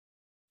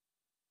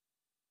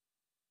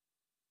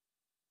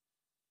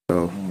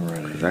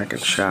Alright, because I can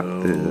chop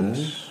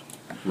this.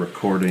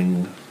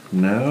 Recording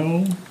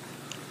now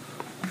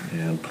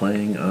and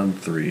playing on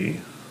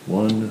 3.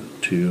 1,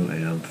 2,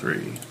 and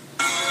 3.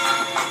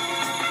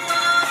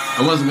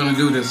 I wasn't gonna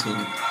do this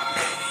one,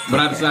 but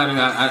I decided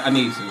I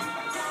need to.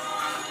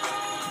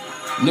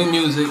 New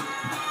music.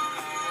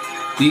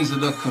 These are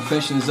the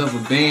confessions of a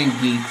band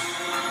geek.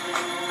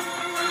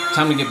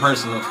 Time to get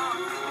personal.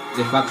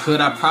 If I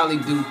could, I'd probably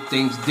do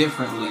things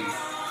differently.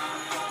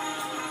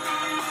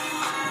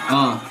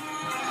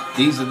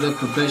 These are the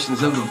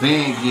confessions of a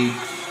band geek.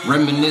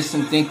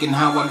 Reminiscing, thinking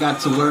how I got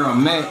to where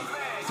I'm at.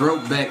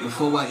 Throwback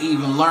before I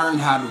even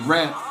learned how to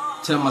rap.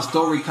 Tell my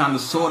story kinda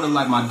sorta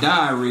like my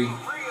diary.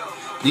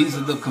 These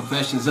are the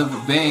confessions of a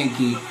band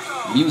geek.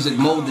 Music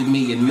molded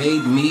me and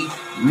made me,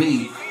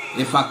 me.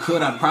 If I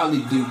could, I'd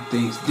probably do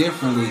things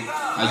differently.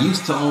 I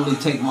used to only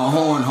take my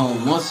horn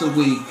home once a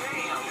week.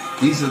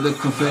 These are the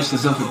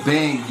confessions of a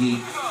band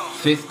geek.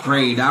 5th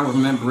grade, I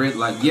remember it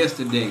like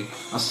yesterday.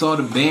 I saw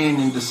the band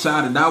and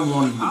decided I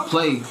wanted to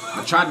play.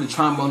 I tried the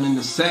trombone and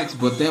the sax,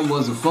 but that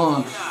wasn't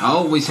fun. I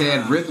always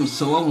had rhythm,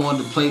 so I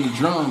wanted to play the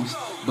drums.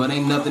 But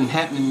ain't nothing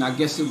happening, I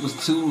guess it was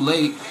too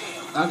late.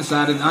 I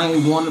decided I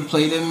ain't want to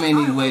play them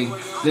anyway.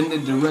 Then the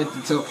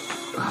director told...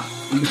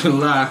 You can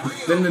lie.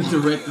 Then the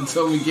director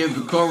told me give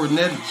the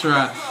cornet a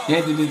try.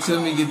 Handed it to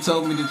me and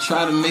told me to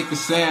try to make a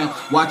sound.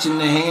 Watching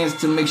the hands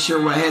to make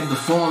sure I had the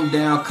form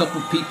down.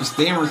 Couple people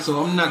staring,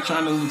 so I'm not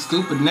trying to look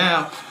stupid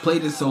now.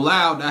 Played it so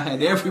loud, I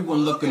had everyone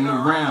looking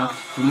around.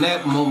 From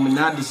that moment,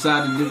 I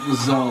decided it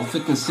was on.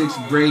 5th and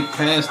 6th grade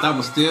passed, I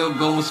was still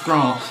going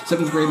strong.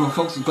 7th grade, my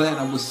folks were glad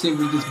I was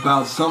serious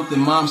about something.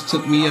 Moms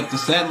took me up to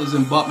Sadler's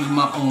and bought me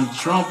my own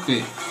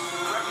trumpet.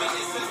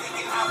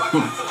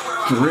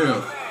 For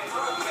real.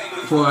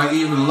 Before I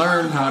even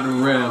learned how to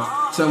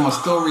rap. Tell my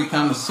story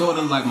kinda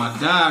sorta like my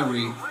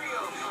diary.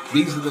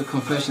 These are the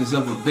confessions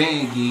of a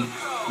band geek.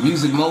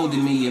 Music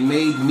molded me and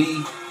made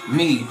me,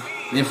 me.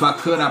 If I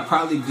could, I'd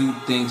probably do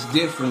things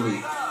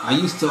differently. I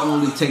used to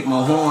only take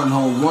my horn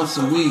home once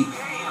a week.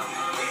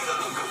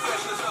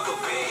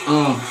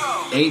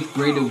 8th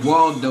grade at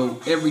Waldo,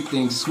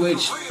 everything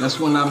switched.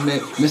 That's when I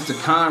met Mr.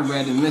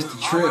 Conrad and Mr.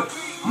 Tripp.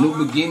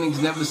 New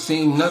beginnings, never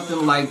seen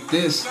nothing like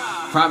this.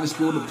 Private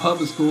school to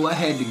public school, I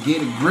had to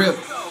get a grip.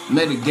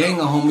 Met a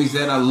gang of homies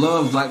that I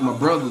loved like my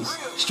brothers.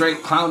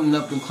 Straight clowning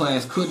up in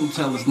class, couldn't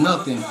tell us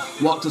nothing.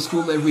 Walked to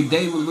school every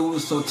day with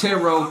Louis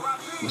Sotero.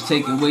 Was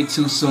taken way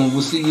too soon,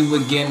 we'll see you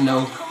again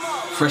though.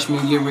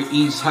 Freshman year at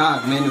East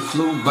High, man, it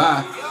flew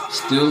by.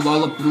 Still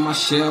all up in my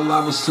shell,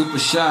 I was super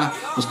shy.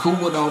 Was cool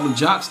with all the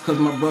jocks, cause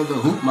my brother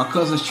Hoop, my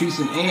cousins Treese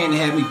and Ann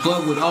had me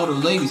plugged with all the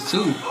ladies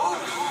too.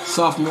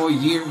 Sophomore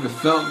year, it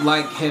felt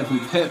like having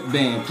pep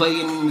band.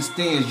 Playing in the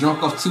stands,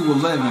 drunk off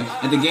 211.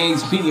 At the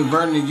games, me and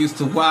Vernon used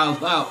to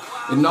wild out.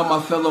 And all my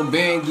fellow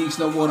band geeks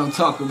know what I'm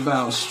talking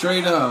about.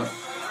 Straight up.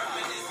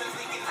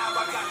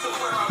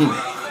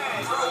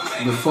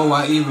 Before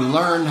I even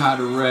learned how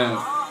to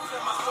rap.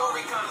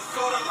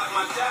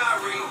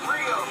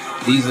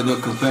 These are the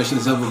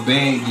confessions of a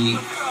band geek.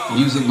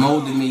 Music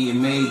molded me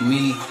and made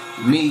me,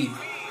 me.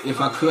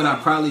 If I could,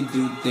 I'd probably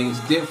do things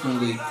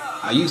differently.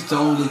 I used to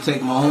only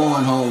take my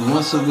horn home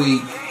once a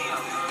week.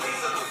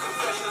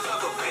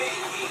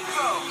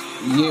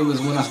 The year was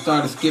when I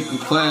started skipping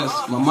class.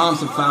 My mom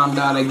found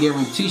out, I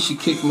guarantee she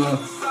kicked me.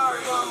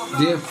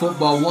 Did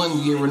football one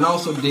year and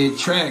also did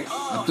track.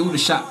 I threw the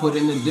shot put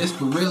in the disc,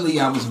 but really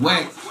I was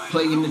whack.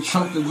 Playing the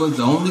trumpet was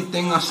the only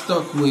thing I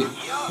stuck with.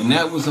 And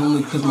that was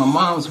only because my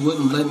moms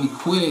wouldn't let me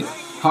quit.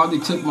 Hardly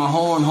took my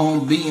horn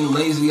home being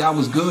lazy. I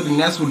was good, and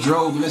that's what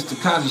drove Mr.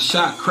 Kazi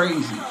shot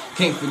crazy.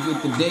 Can't forget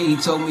the day he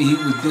told me he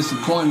was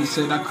disappointed.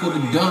 Said I could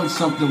have done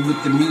something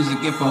with the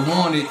music if I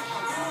wanted.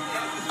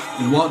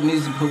 The Walt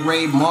Disney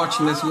Parade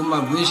marching, that's what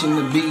my vision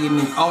to be an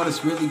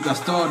artist really got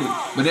started.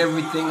 But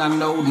everything I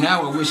know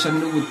now, I wish I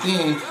knew it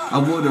then. I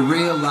would have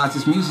realized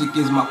this music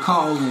is my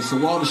calling.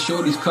 So all the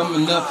shorties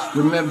coming up,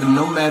 remember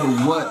no matter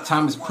what,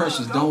 time is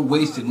precious, don't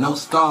waste it, no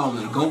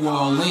stalling, go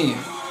all in.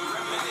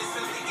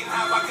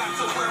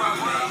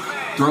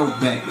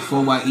 Throwback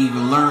before I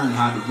even learned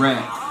how to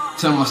rap.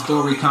 Tell my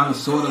story kinda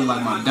sorta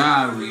like my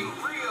diary.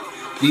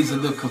 These are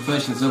the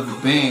confessions of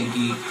a band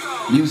geek.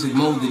 Music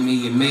molded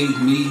me and made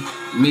me,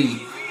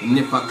 me. And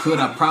if I could,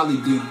 I'd probably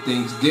do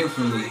things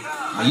differently.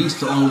 I used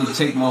to only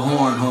take my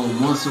horn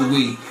home once a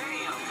week.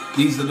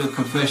 These are the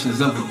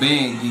confessions of a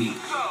band geek.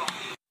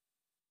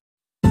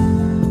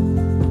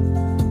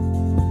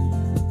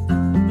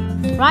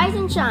 Rise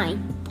and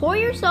shine. Pour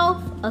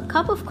yourself a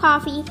cup of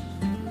coffee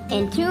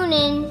and tune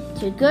in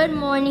to Good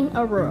Morning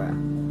Aurora.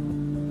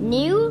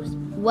 News,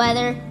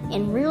 weather,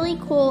 and really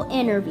cool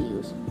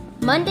interviews.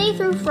 Monday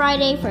through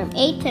Friday from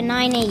 8 to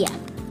 9 a.m.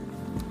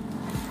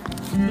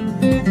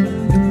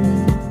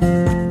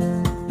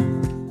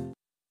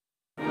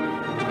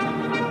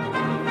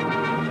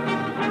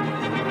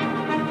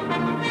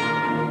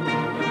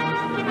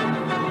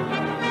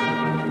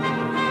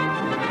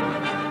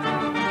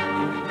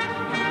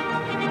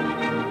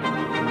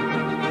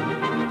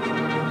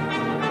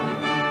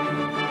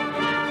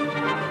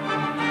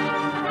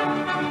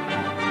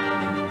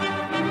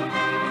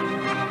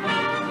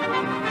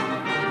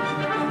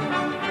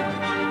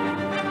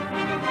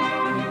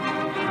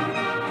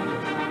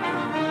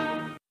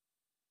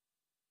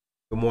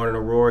 morning,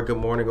 Aurora. Good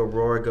morning,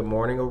 Aurora. Good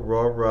morning,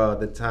 Aurora.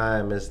 The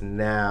time is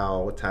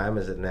now, what time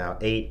is it now?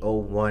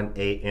 8:01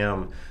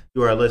 a.m.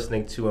 You are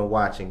listening to and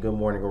watching Good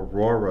Morning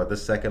Aurora, the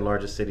second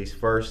largest city's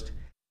first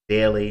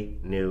daily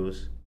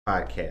news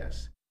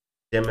podcast.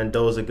 Jim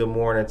Mendoza, good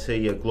morning to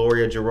you.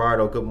 Gloria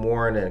Gerardo, good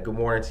morning. Good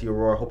morning to you,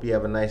 Aurora. Hope you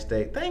have a nice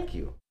day. Thank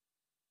you.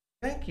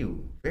 Thank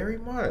you very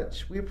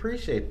much. We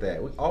appreciate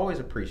that. We always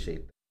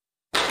appreciate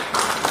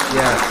that.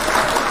 Yes.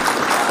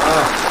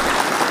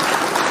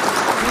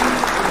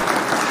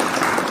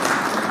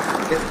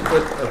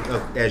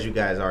 As you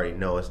guys already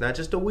know, it's not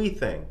just a we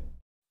thing.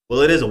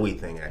 Well, it is a we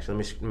thing, actually.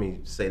 Let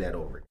me say that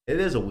over. It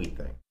is a we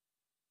thing.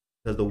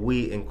 Because the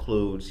we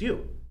includes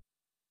you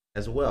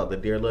as well, the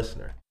dear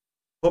listener.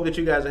 Hope that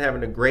you guys are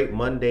having a great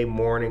Monday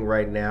morning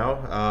right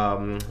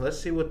now. Let's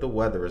see what the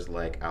weather is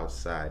like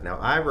outside. Now,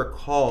 I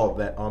recall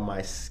that on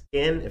my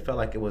skin, it felt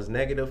like it was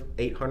negative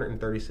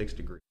 836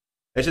 degrees.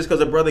 It's just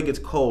because a brother gets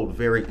cold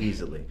very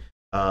easily.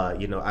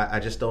 I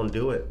just don't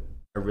do it.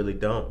 I really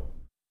don't.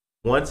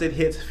 Once it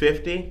hits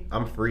 50,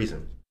 I'm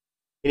freezing.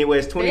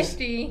 Anyways,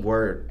 50?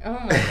 Word. Oh,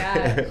 my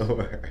gosh.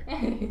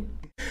 Word.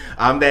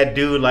 I'm that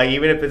dude, like,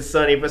 even if it's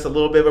sunny, if it's a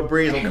little bit of a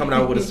breeze, I'm coming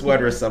out with a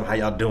sweater or something. How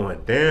y'all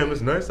doing? Damn,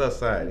 it's nice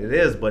outside. It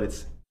is, but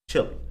it's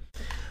chilly.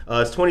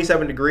 It's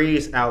 27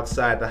 degrees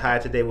outside. The high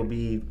today will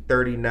be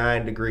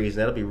 39 degrees,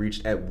 and that'll be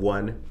reached at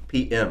 1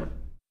 p.m.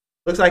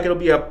 Looks like it'll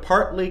be a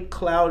partly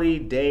cloudy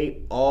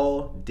day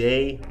all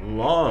day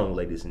long,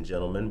 ladies and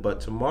gentlemen.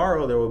 But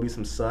tomorrow there will be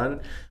some sun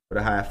with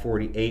a high of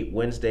 48.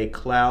 Wednesday,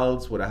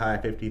 clouds with a high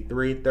of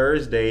 53.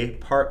 Thursday,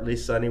 partly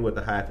sunny with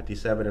a high of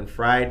 57. And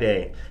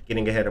Friday,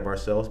 getting ahead of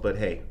ourselves, but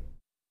hey,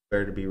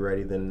 better to be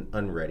ready than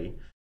unready.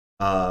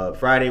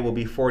 Friday will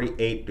be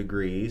 48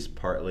 degrees,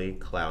 partly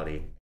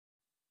cloudy.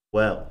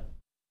 Well,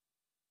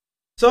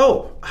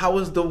 so how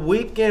was the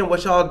weekend?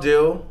 What y'all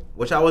do?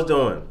 What y'all was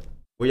doing?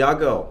 Where y'all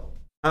go?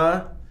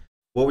 Huh?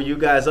 What were you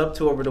guys up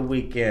to over the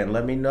weekend?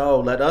 Let me know.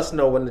 Let us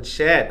know in the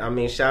chat. I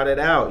mean, shout it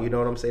out. You know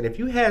what I'm saying? If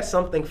you had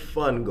something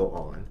fun go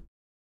on,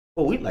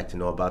 well, we'd like to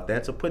know about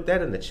that. So put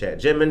that in the chat.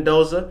 Jim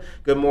Mendoza,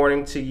 good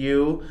morning to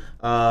you.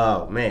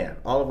 Man,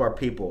 all of our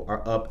people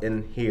are up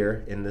in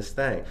here in this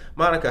thing.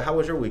 Monica, how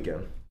was your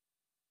weekend?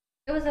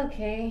 It was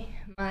okay.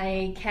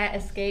 My cat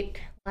escaped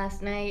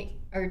last night,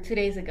 or 2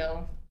 days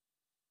ago.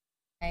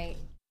 And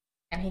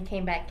he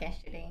came back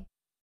yesterday.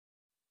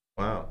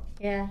 Wow.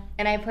 Yeah,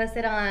 and I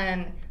posted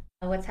on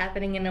what's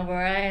happening in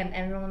Aurora, and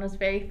everyone was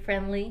very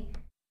friendly.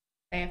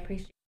 I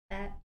appreciate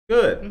that.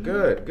 Good,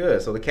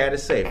 good. So the cat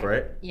is safe,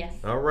 right? Yes.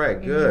 All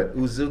right, good.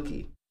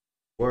 Uzuki.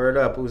 Word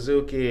up,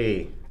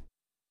 Uzuki.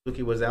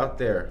 Uzuki was out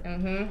there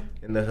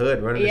in the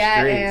hood running the streets.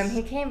 Yeah, and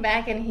he came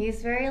back, and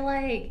he's very,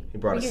 like... He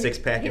brought a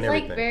six-pack and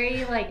everything. He's, like,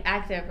 very, like,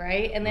 active,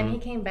 right? And then he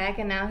came back,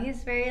 and now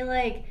he's very,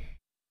 like...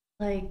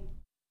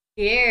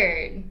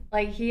 scared.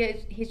 Like he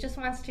just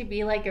wants to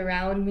be like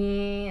around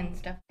me and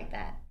stuff like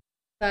that.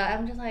 So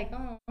I'm just like,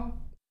 oh.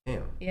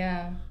 Damn.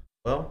 Yeah.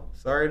 Well,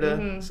 sorry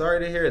to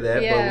hear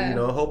that, yeah.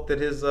 But hope that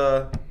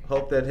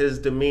his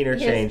demeanor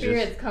changes. His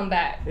spirits come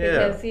back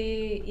because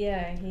he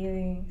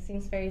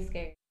seems very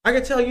scared. I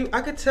could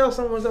tell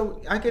something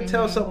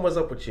was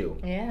up with you.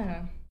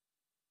 Yeah.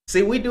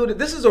 See, we do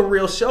this is a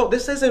real show.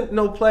 This isn't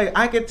no play.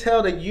 I could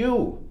tell that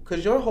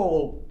cuz your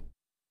whole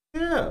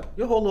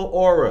little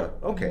aura.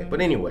 Okay,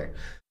 but anyway.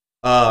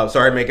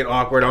 Sorry to make it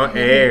awkward on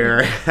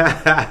air.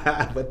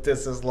 But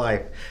this is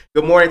life.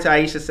 Good morning to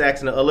Aisha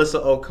Saxon and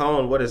Alyssa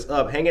O'Cone. What is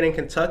up? Hanging in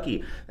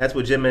Kentucky. That's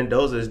what Jen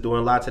Mendoza is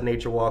doing. Lots of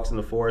nature walks in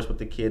the forest with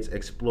the kids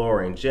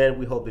exploring. Jen,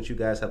 we hope that you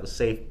guys have a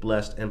safe,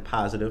 blessed, and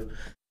positive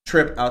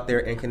trip out there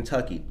in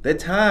Kentucky. The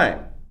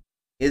time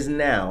is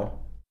now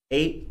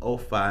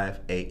 8:05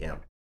 a.m.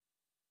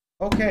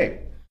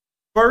 Okay.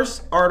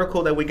 First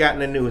article that we got in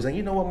the news. And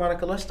you know what,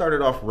 Monica? Let's start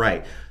it off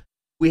right.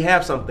 We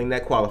have something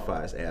that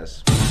qualifies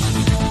as...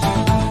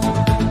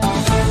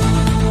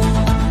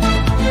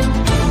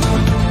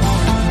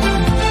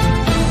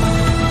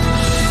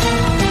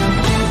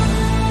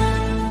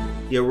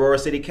 The Aurora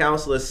City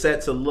Council is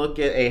set to look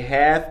at a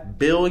 $500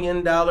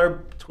 million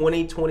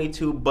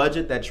 2022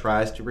 budget that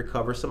tries to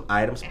recover some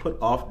items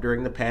put off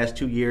during the past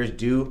 2 years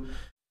due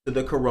to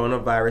the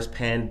coronavirus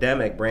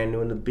pandemic. Brand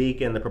new in the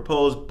Beacon, the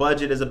proposed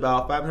budget is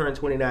about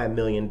 $529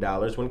 million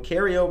when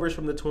carryovers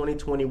from the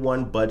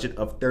 2021 budget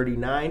of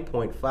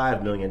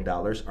 $39.5 million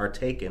are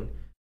taken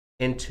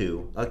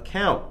into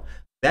account.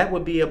 That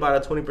would be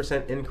about a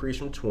 20% increase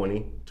from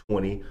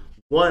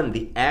 2021.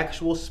 The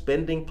actual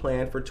spending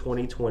plan for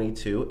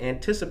 2022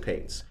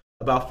 anticipates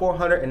about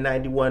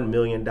 $491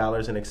 million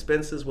in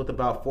expenses with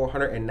about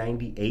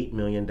 $498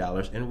 million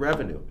in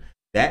revenue.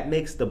 That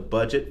makes the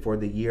budget for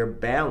the year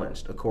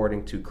balanced,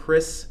 according to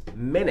Chris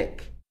Minnick,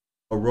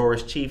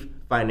 Aurora's chief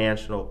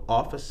financial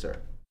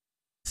officer.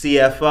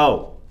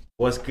 CFO,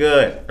 what's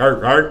good?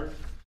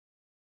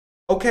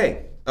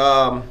 Okay,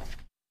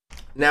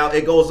 now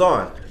it goes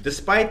on.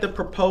 Despite the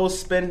proposed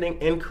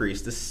spending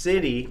increase,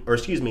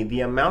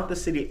 the amount the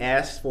city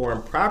asks for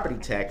in property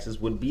taxes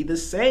would be the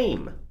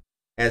same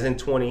as in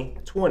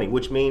 2020,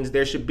 which means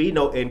there should be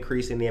no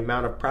increase in the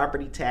amount of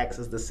property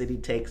taxes the city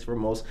takes from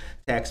most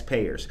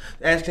taxpayers.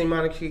 Actually,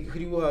 Monica, could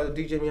you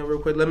DJ me on real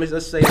quick?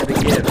 Let's say that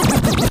again.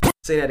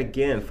 Say that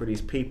again for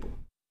these people.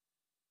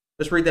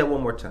 Let's read that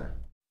one more time.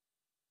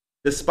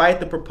 Despite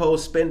the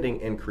proposed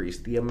spending increase,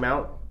 the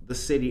amount the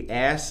city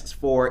asks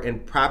for in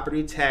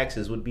property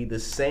taxes would be the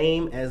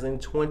same as in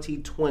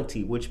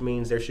 2020, which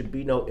means there should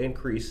be no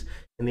increase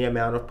in the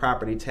amount of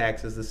property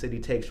taxes the city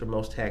takes from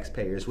most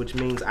taxpayers, which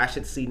means I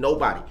should see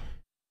nobody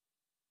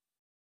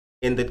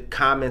in the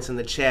comments in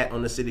the chat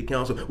on the city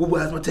council, well,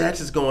 why is my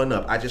taxes going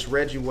up? I just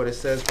read you what it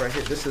says right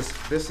here. This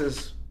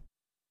is,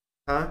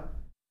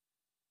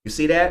 You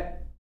see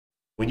that?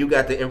 When you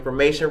got the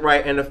information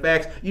right and the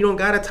facts, you don't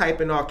got to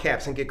type in all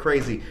caps and get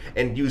crazy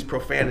and use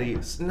profanity.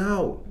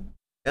 No.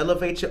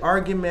 Elevate your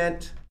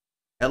argument.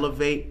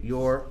 Elevate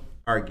your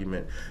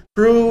argument.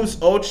 Cruz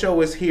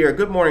Ocho is here.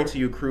 Good morning to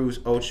you, Cruz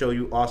Ocho,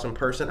 you awesome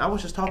person. I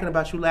was just talking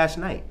about you last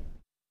night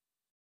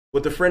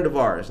with a friend of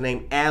ours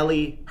named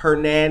Ali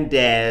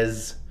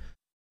Hernandez.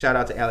 Shout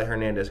out to Ali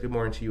Hernandez. Good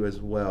morning to you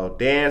as well.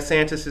 Dan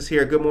Santos is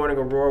here. Good morning,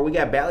 Aurora. We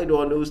got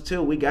Ballydoyle news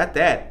too. We got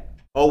that.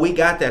 Oh, we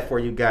got that for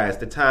you guys.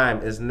 The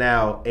time is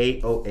now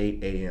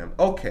 8:08 a.m.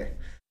 Okay.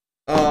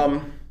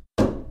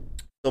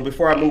 So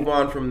before I move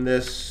on from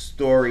this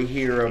story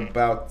here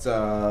about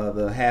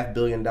the $500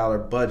 million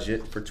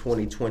budget for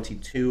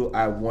 2022,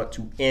 I want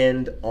to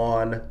end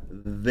on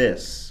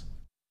this.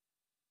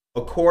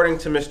 According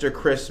to Mr.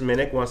 Chris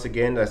Minnick, once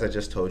again, as I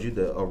just told you,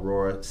 the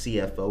Aurora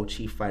CFO,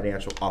 Chief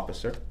Financial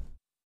Officer,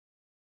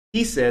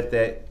 he said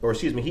that,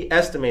 he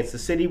estimates the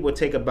city would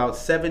take about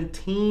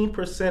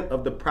 17%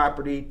 of the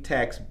property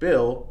tax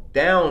bill,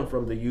 down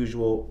from the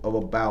usual of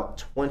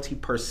about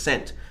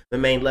 20%. The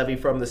main levy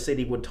from the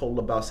city would total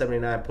about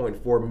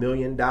 $79.4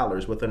 million,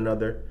 with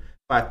another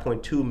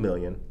 $5.2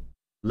 million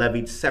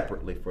levied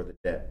separately for the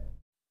debt.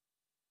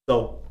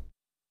 So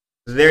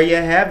there you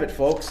have it,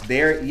 folks.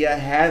 There you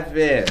have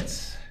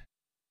it.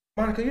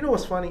 Monica, you know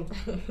what's funny?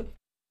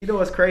 You know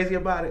what's crazy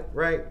about it,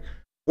 right?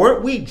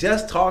 Weren't we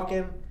just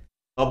talking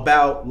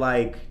about,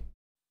 like,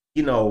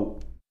 you know,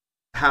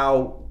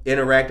 how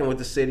interacting with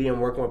the city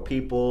and working with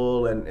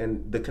people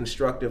and the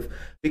constructive,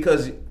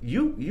 because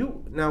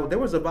now there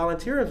was a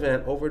volunteer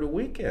event over the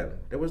weekend.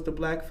 There was the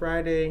Black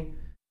Friday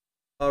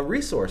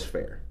resource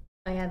fair.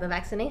 Oh yeah, the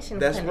vaccination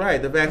That's clinic.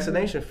 right, the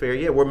vaccination fair,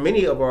 yeah, where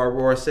many of our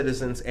Aurora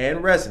citizens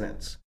and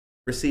residents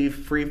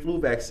received free flu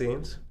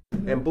vaccines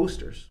and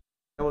boosters.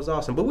 That was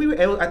awesome. But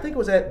I think it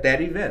was at that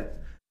event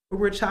we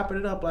were chopping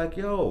it up like,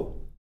 yo,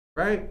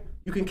 right?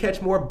 You can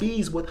catch more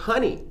bees with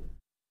honey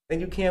than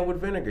you can with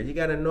vinegar. You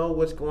got to know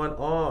what's going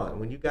on.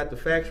 When you got the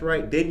facts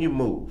right, then you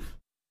move.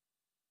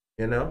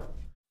 You know?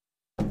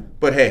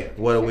 But hey,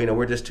 what do we know?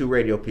 We're just two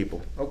radio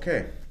people.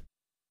 Okay.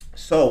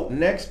 So,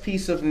 next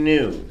piece of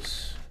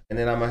news. And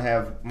then I'm going to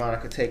have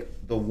Monica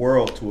take the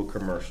world to a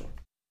commercial.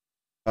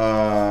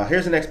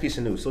 Here's the next piece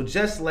of news. So,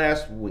 just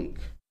last week,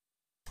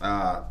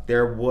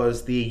 there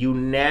was the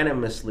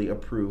unanimously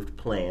approved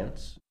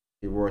plans,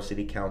 the Aurora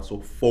City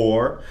Council,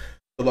 for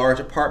the large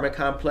apartment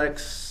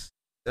complex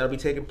that'll be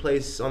taking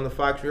place on the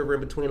Fox River in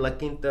between La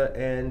Quinta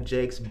and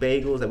Jake's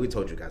Bagels that we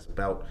told you guys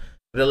about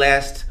for the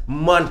last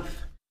month.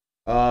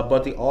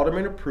 But the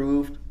alderman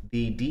approved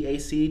the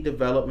DAC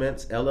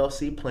Developments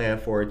LLC plan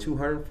for a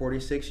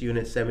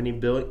 246-unit, 70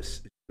 billion.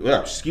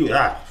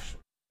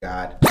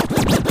 God.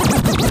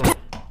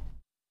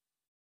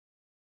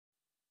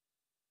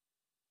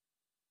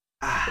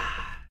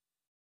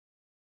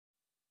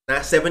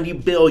 Not 70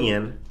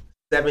 billion.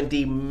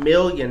 $70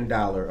 million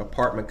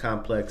apartment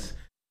complex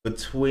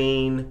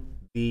between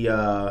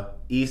the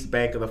east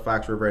bank of the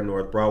Fox River and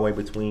North Broadway,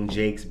 between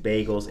Jake's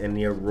Bagels and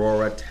the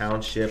Aurora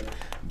Township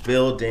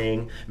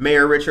building.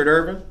 Mayor Richard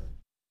Irvin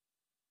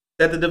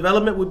said the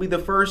development would be the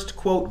first,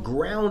 quote,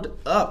 ground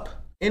up,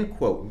 end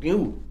quote,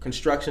 new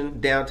construction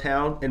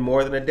downtown in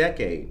more than a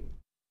decade.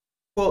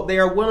 Quote, they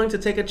are willing to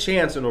take a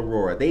chance in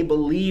Aurora. They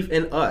believe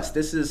in us.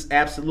 This is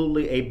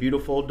absolutely a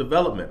beautiful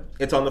development.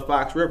 It's on the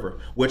Fox River,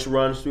 which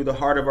runs through the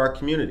heart of our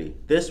community.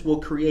 This will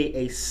create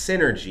a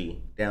synergy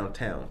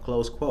downtown,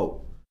 close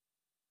quote.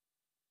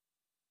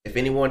 If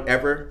anyone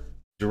ever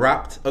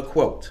dropped a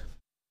quote.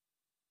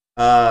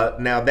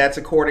 Now that's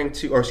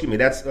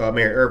that's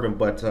Mayor Irvin,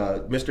 but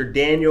Mr.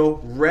 Daniel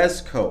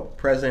Resco,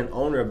 president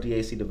owner of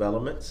DAC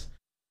Developments,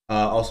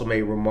 also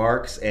made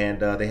remarks, and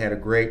they had a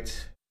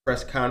great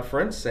press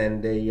conference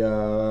and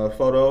a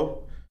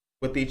photo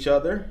with each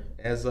other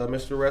as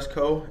Mr.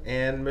 Resco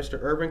and Mr.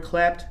 Irvin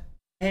clapped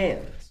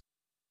hands.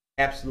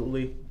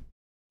 Absolutely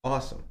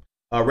awesome.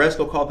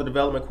 Resco called the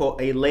development, quote,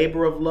 a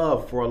labor of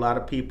love for a lot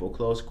of people,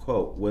 close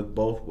quote, with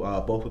both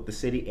with the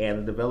city and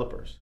the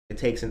developers. It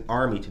takes an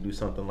army to do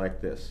something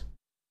like this.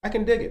 I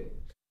can dig it.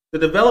 The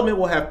development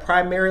will have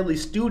primarily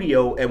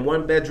studio and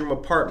one-bedroom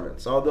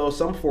apartments. Although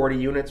some 40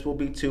 units will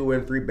be 2-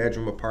 and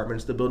 3-bedroom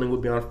apartments, the building will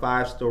be on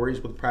 5 stories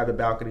with private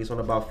balconies on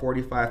about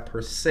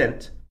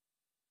 45%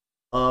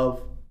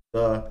 of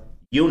the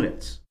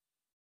units.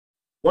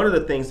 One of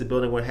the things the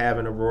building will have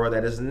in Aurora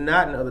that is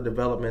not in other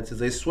developments is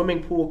a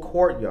swimming pool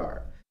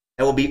courtyard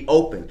that will be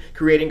open,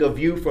 creating a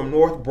view from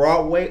North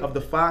Broadway of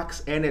the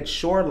Fox and its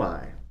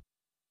shoreline.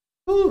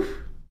 Whew.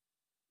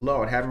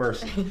 Lord, have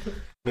mercy. Let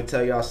me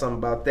tell y'all something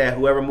about that.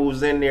 Whoever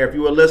moves in there, if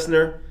you're a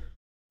listener,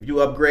 if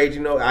you upgrade,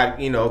 a lot of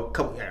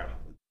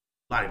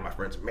my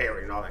friends are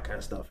married and all that kind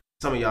of stuff.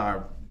 Some of y'all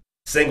are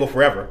single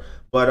forever.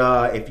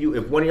 But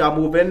if one of y'all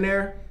move in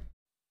there,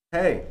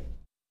 hey,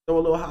 throw a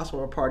little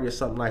housewarming party or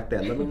something like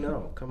that. Let me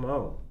know. Come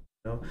on.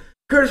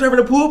 Curtis having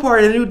a pool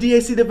party at the new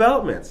DAC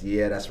Developments.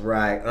 Yeah, that's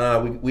right.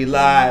 We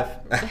live.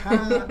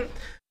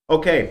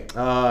 Okay.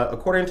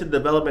 According to the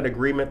development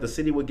agreement, the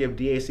city would give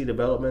DAC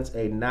Developments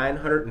a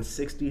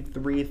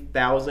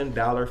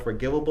 $963,000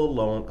 forgivable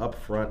loan up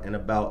front and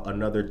about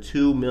another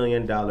 $2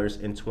 million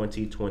in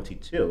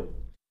 2022.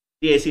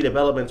 DAC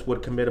Developments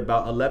would commit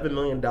about $11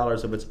 million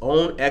of its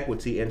own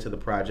equity into the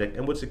project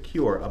and would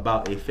secure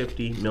about a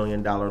 $50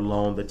 million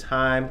loan. The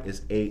time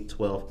is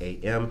 8:12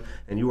 a.m.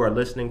 and you are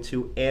listening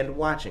to and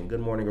watching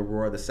Good Morning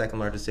Aurora, the second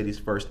largest city's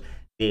first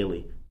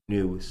daily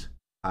news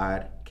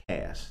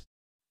podcast.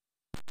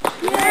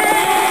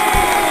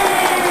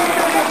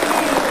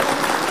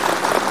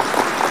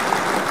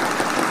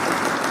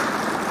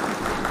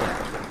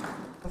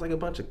 Sounds like a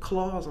bunch of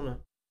claws on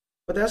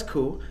but that's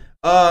cool.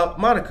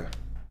 Monica,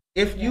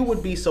 if you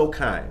would be so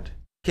kind,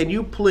 can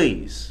you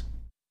please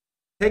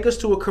take us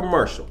to a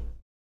commercial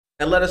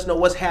and let us know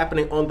what's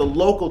happening on the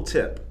local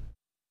tip?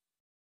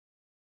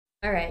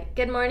 All right.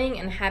 Good morning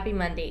and happy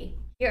Monday.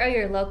 Here are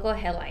your local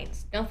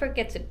headlines. Don't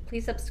forget to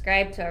please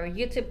subscribe to our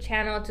YouTube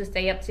channel to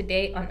stay up to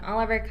date on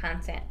all of our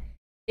content.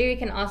 There you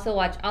can also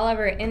watch all of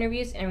our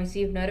interviews and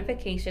receive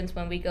notifications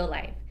when we go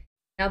live.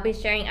 And I'll be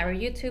sharing our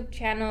YouTube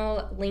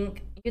channel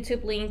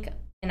YouTube link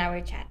in our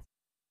chat.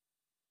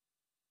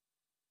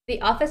 The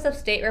Office of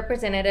State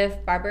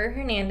Representative Barbara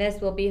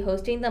Hernandez will be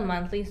hosting the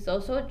monthly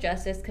Social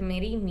Justice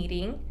Committee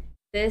meeting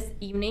this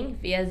evening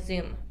via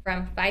Zoom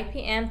from 5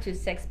 p.m. to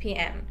 6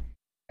 p.m.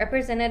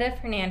 Representative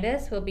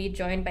Hernandez will be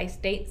joined by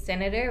State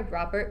Senator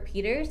Robert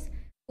Peters,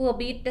 who will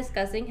be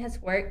discussing his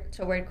work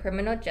toward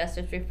criminal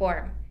justice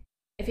reform.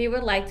 If you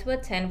would like to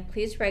attend,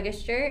 please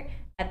register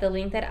at the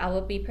link that I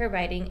will be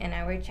providing in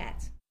our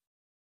chat.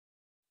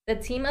 The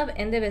team of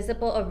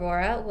Indivisible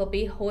Aurora will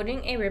be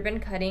holding a ribbon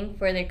cutting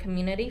for their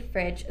community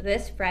fridge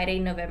this Friday,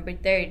 December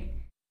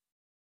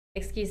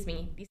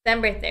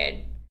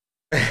 3rd.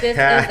 This is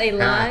a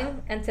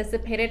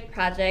long-anticipated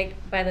project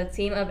by the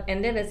team of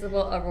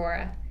Indivisible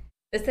Aurora.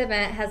 This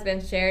event has been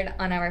shared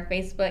on our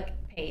Facebook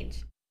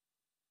page.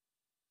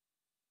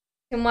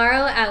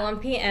 Tomorrow at 1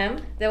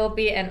 p.m., there will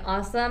be an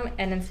awesome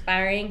and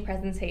inspiring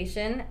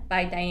presentation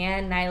by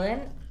Diane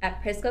Nyland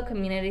at Prisco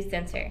Community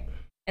Center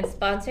and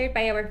sponsored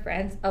by our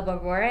friends of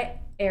Aurora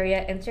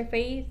Area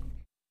Interfaith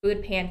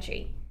Food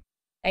Pantry.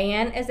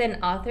 Diane is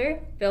an author,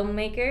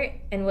 filmmaker,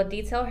 and will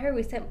detail her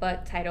recent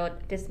book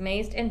titled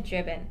Dismazed and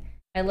Driven,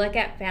 a look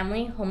at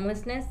family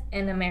homelessness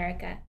in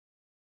America.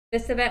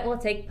 This event will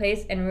take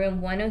place in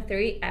room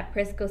 103 at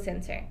Prisco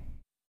Center.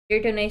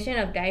 Your donation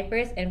of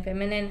diapers and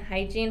feminine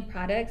hygiene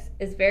products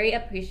is very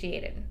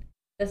appreciated.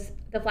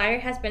 The flyer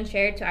has been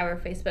shared to our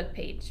Facebook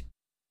page.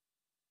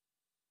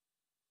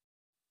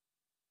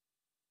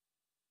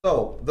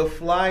 So, the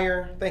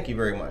flyer, thank you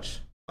very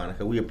much,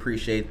 Monica. We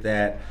appreciate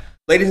that.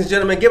 Ladies and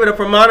gentlemen, give it up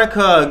for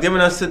Monica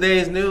giving us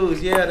today's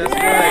news. Yeah, that's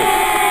right.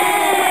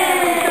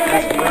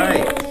 That's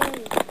right.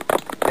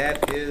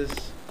 That is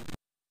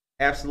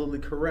absolutely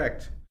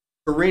correct.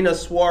 Karina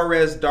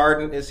Suarez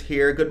Darden is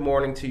here. Good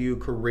morning to you,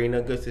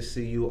 Karina. Good to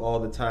see you all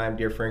the time,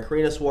 dear friend.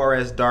 Karina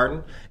Suarez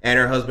Darden and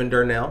her husband,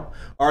 Darnell,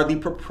 are the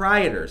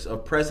proprietors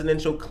of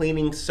Presidential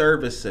Cleaning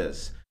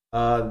Services.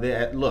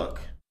 Look,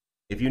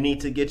 if you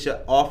need to get your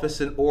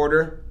office in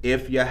order,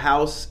 if your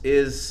house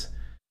is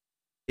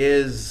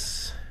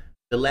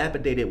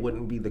dilapidated,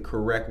 wouldn't be the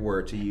correct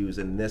word to use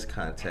in this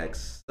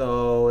context.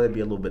 So it'd be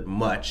a little bit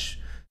much.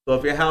 So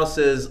if your house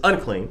is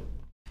unclean,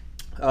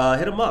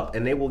 hit them up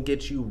and they will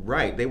get you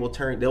right.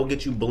 They'll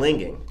get you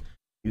blinging.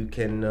 You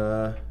can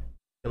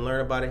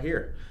learn about it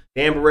here.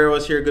 Dan Barrero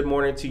is here. Good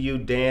morning to you,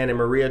 Dan, and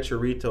Maria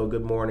Chirito.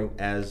 Good morning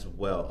as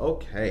well.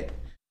 Okay,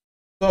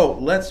 so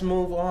let's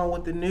move on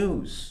with the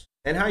news.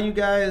 And how you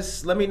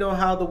guys, let me know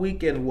how the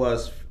weekend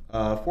was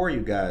for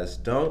you guys.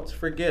 Don't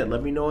forget,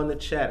 let me know in the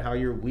chat how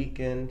your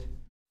weekend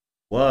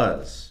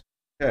was.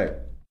 Okay.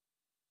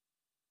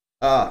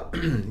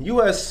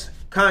 U.S.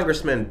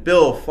 Congressman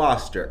Bill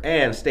Foster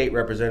and State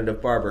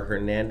Representative Barbara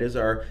Hernandez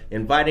are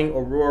inviting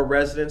Aurora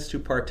residents to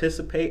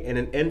participate in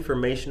an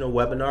informational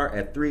webinar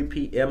at 3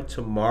 p.m.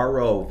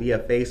 tomorrow via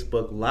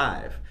Facebook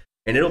Live.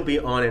 And it'll be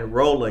on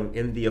enrolling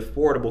in the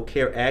Affordable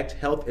Care Act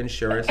health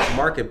insurance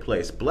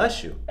marketplace.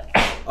 Bless you.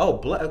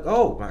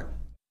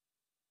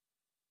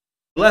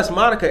 Bless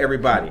Monica,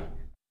 everybody.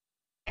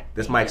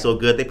 This mic's so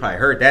good, they probably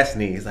heard that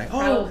sneeze. Like,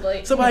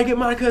 Probably. Somebody get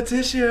Monica a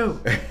tissue.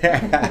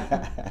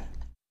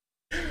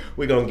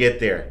 We're going to get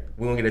there.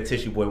 We're going to get a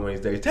tissue boy one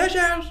of these days.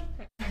 Tissues!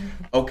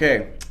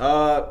 Okay.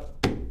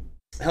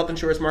 Health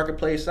Insurance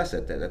Marketplace, I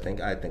said that, I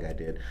think I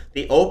did.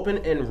 The open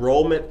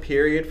enrollment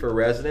period for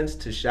residents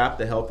to shop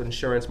the Health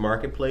Insurance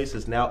Marketplace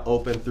is now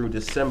open through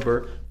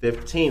December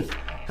 15th.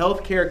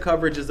 Healthcare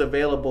coverage is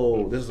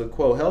available. This is a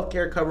quote.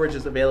 Healthcare coverage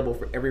is available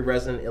for every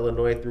resident in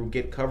Illinois through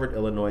Get Covered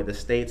Illinois, the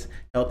state's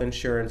health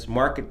insurance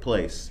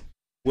marketplace.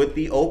 With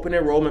the open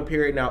enrollment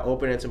period now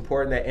open, it's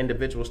important that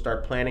individuals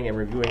start planning and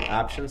reviewing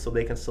options so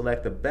they can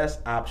select the best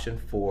option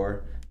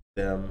for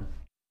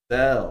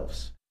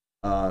themselves.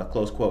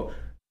 Close quote.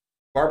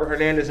 Barbara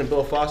Hernandez and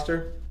Bill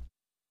Foster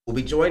will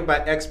be joined by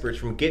experts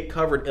from Get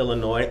Covered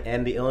Illinois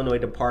and the Illinois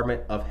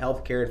Department of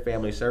Healthcare and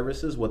Family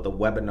Services with a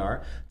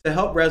webinar to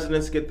help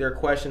residents get their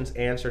questions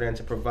answered and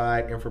to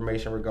provide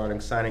information regarding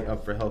signing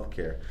up for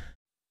healthcare.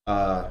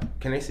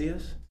 Can they see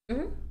us?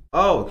 Mm-hmm.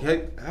 Oh,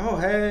 hey,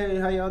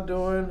 how y'all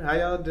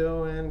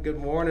doing? Good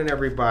morning,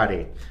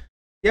 everybody.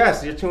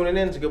 Yes, you're tuning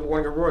in to Good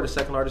Morning Aurora, the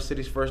second largest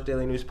city's first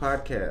daily news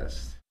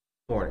podcast.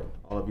 Good morning,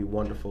 all of you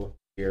wonderful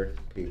here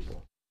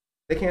people.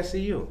 They can't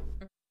see you.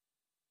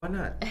 Why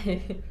not?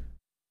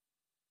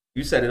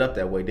 You set it up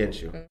that way,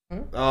 didn't you?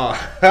 Mm-hmm.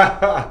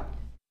 Oh,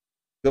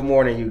 good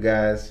morning, you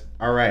guys.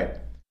 All right.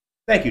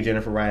 Thank you,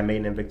 Jennifer Ryan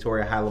Maiden and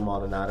Victoria Hyla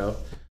Maldonado.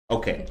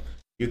 Okay,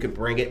 you can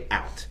bring it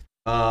out.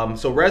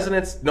 So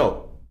residents,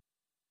 no,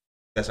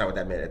 that's not what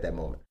that meant at that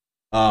moment.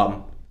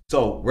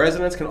 So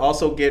residents can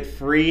also get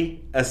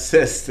free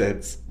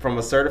assistance from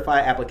a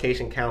certified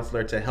application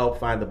counselor to help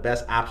find the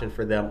best option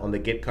for them on the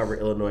Get Covered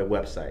Illinois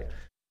website.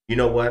 You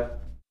know what?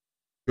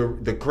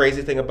 The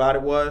crazy thing about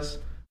it was,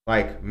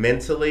 like,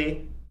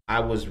 mentally, I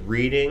was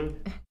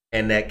reading,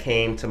 and that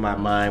came to my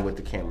mind with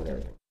the camera and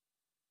everything.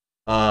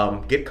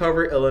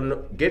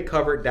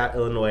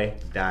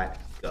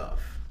 Getcovered.illinois.gov.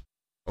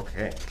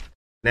 Okay.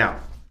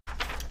 Now,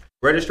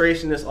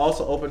 registration is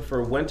also open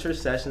for winter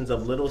sessions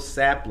of Little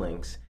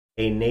Saplings,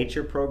 a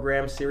nature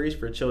program series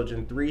for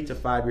children 3 to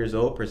 5 years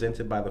old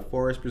presented by the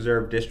Forest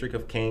Preserve District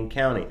of Kane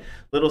County.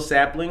 Little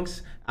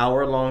Saplings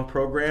hour-long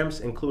programs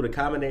include a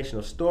combination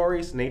of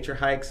stories, nature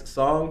hikes,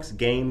 songs,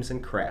 games,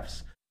 and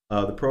crafts.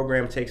 The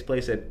program takes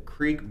place at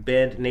Creek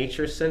Bend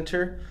Nature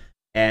Center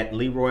at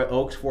Leroy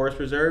Oaks Forest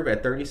Preserve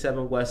at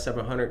 37 West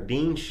 700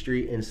 Dean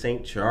Street in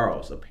St.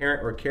 Charles. A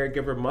parent or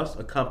caregiver must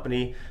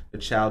accompany the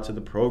child to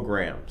the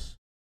programs.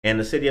 And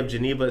the city of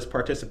Geneva is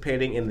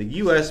participating in the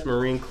U.S.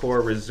 Marine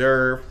Corps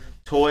Reserve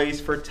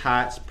Toys for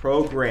Tots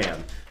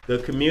program. The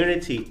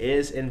community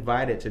is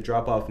invited to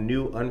drop off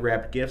new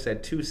unwrapped gifts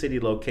at 2 city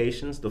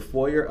locations, the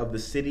foyer of the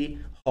City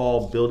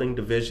Hall Building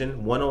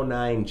Division,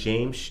 109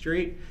 James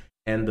Street,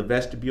 and the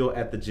vestibule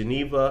at the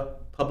Geneva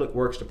Public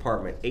Works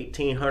Department,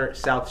 1800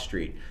 South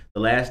Street.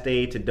 The last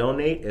day to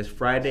donate is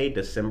Friday,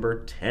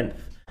 December 10th.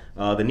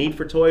 The need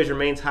for toys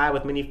remains high,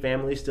 with many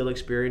families still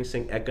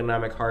experiencing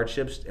economic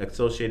hardships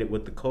associated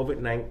with the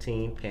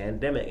COVID-19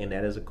 pandemic, and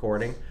that is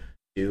according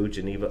to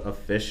Geneva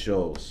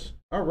officials.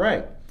 All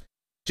right.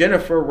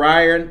 Jennifer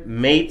Ryan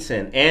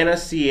Maton, Anna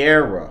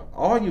Sierra,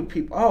 all you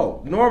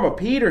people, Norma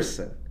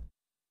Peterson,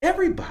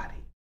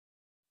 everybody.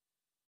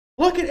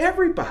 Look at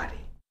everybody.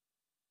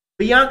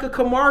 Bianca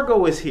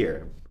Camargo is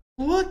here.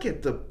 Look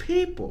at the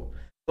people,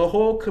 the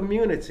whole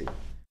community,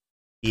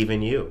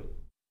 even you.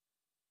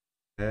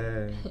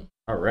 Hey.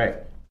 All right.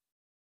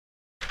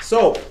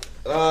 So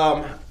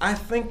I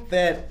think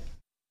that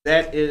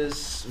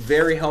is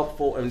very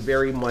helpful and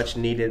very much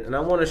needed. And I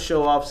want to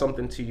show off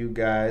something to you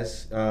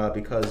guys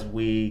because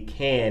we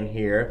can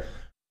here.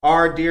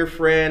 Our dear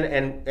friend,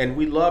 and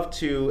we love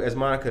to, as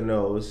Monica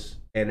knows,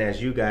 and as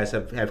you guys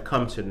have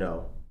come to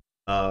know,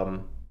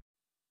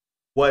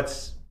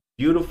 what's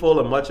beautiful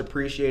and much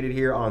appreciated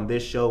here on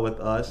this show with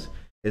us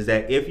is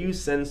that if you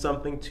send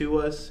something to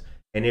us,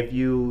 and if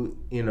you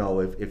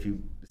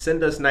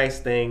send us nice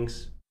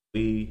things,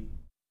 we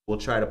will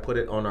try to put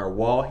it on our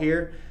wall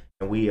here.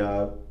 And we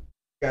got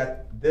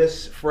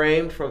this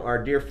framed from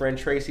our dear friend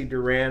Tracy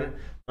Duran.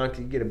 I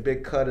can get a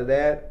big cut of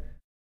that.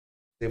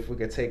 See if we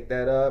can take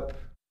that up.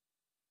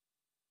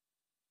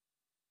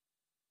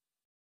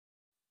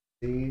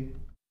 See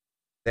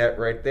that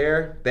right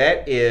there?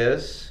 That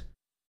is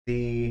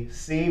the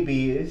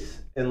Seabees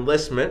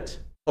enlistment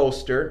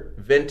poster,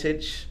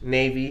 vintage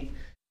Navy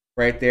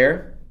right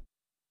there.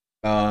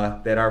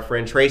 That our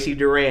friend Tracy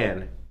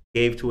Duran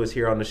gave to us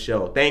here on the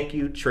show. Thank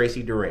you,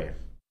 Tracy Duran.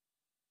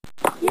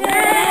 Yay!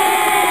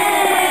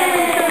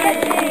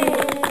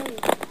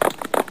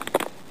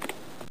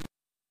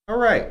 All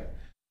right.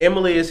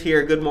 Emily is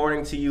here. Good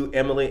morning to you,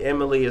 Emily.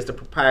 Emily is the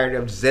proprietor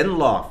of Zen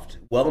Loft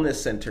Wellness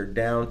Center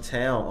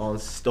downtown on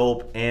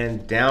Stolp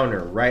and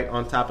Downer, right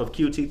on top of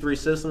QT3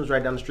 Systems,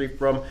 right down the street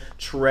from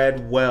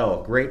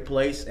Treadwell. Great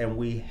place. And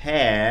we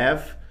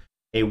have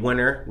a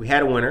winner. We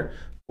had a winner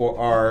for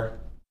our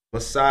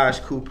massage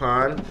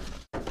coupon.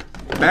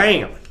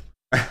 Bam!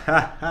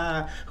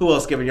 Who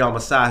else giving y'all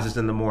massages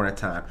in the morning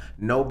time?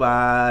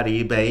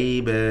 Nobody,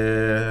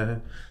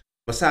 baby.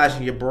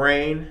 Massaging your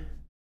brain,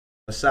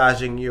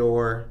 massaging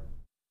your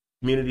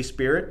community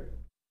spirit,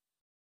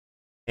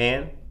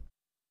 and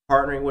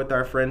partnering with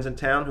our friends in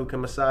town who can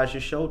massage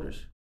your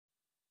shoulders.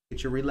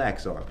 Get your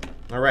relax on.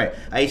 All right.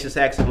 Aisha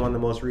Saxon won the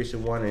most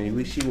recent one,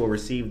 and she will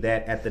receive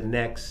that at the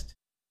next.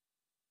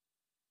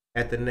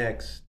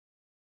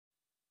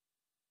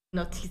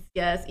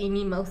 Noticias y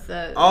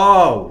Mimosas.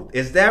 Oh,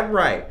 is that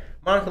right?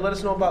 Monica, let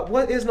us know about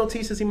what is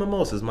Noticias y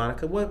Mimosas,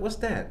 Monica. What's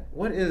that?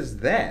 What is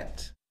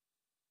that?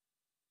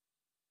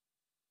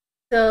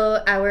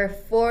 So our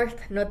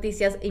fourth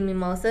Noticias y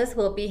Mimosas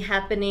will be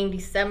happening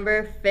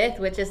December 5th,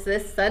 which is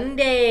this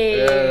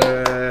Sunday,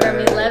 from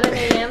 11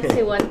 a.m.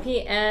 to 1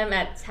 p.m.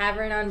 at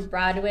Tavern on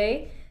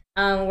Broadway.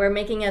 We're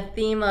making a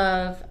theme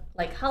of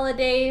like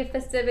holiday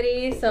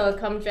festivities, so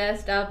come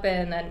dressed up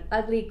in an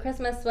ugly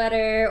Christmas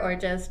sweater or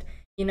just,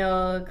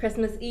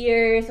 Christmas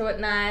ears or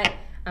whatnot,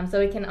 so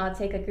we can all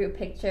take a group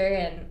picture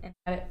and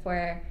have it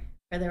for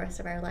the rest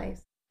of our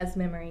lives as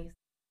memories.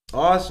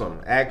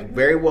 Awesome.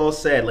 Very well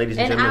said, ladies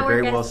and gentlemen.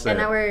 Very well said.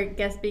 And our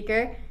guest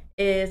speaker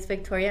is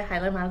Victoria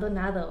Hyla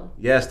Maldonado.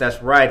 Yes,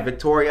 that's right.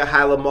 Victoria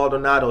Hyla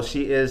Maldonado.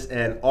 She is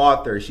an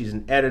author. She's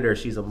an editor.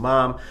 She's a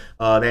mom.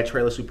 That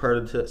trailer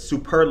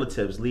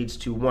superlatives leads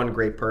to one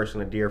great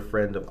person, a dear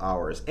friend of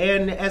ours.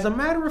 And as a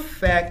matter of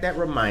fact, that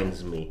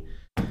reminds me.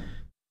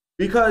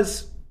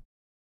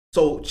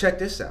 So check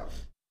this out.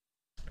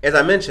 As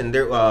I mentioned,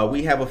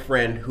 we have a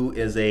friend who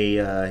is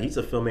he's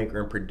a filmmaker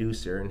and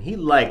producer, and he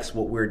likes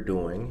what we're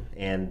doing.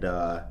 And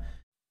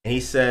he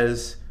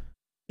says,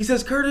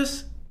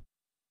 Curtis,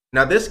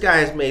 now this guy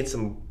has made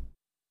some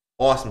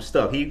awesome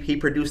stuff. He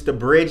produced the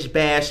Bridge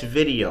Bash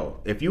video.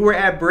 If you were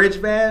at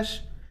Bridge Bash,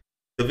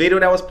 the video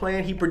that was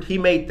playing, he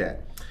made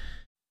that.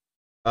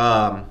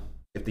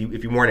 If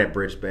you weren't at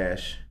Bridge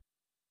Bash,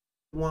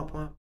 womp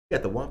womp. We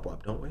got the womp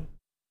womp, don't we?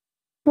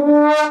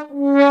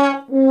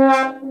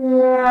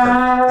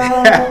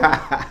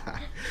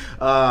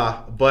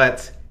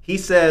 But he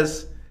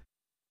says,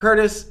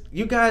 Curtis,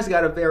 you guys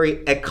got a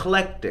very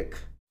eclectic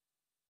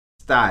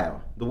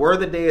style. The word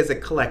of the day is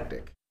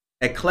eclectic.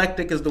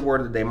 Eclectic is the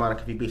word of the day,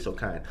 Monica, if you'd be so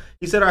kind.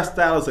 He said our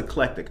style is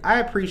eclectic. I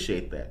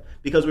appreciate that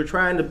because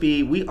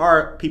we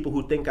are people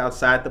who think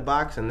outside the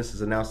box, and this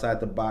is an outside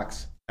the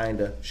box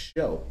kind of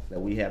show that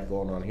we have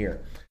going on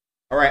here.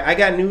 All right, I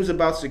got news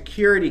about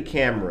security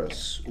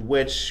cameras,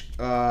 which,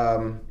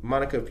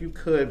 Monica, if you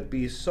could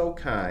be so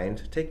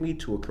kind, take me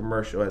to a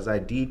commercial as I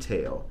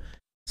detail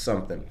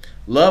something.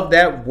 Love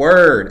that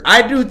word.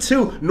 I do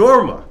too.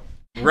 Norma,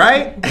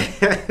 right?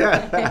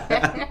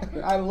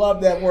 I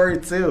love that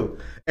word too.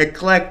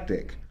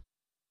 Eclectic.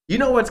 You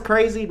know what's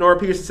crazy?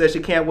 Norma Peterson says she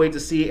can't wait to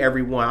see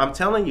everyone. I'm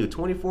telling you,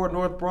 24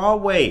 North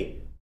Broadway.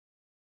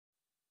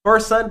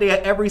 First Sunday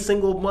of every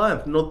single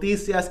month.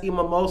 Noticias y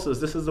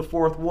Mimosas. This is the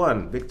fourth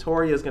one.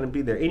 Victoria is going to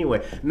be there.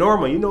 Anyway,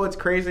 Norma, you know what's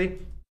crazy?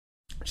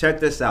 Check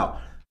this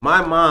out.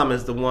 My mom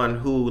is the one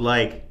who,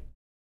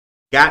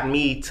 got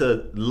me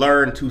to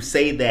learn to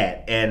say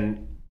that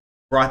and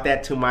brought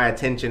that to my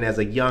attention as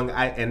a young...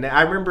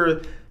 I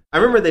remember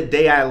the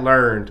day I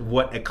learned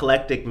what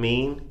eclectic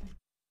mean,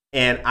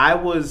 and I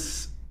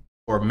was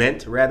young.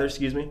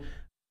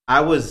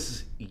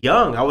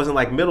 I was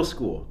in, middle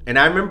school. And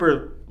I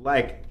remember,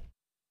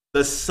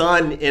 the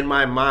sun in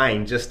my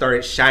mind just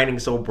started shining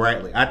so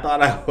brightly. I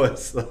thought I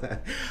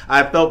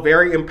felt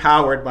very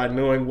empowered by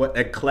knowing what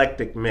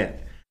eclectic meant.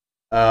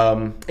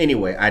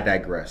 Anyway, I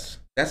digress.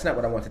 That's not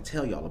what I want to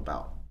tell y'all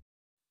about.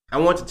 I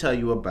want to tell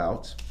you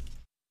about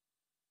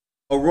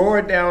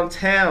Aurora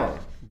downtown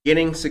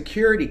getting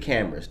security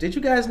cameras. Did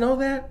you guys know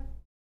that?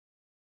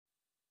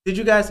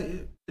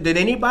 Did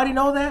anybody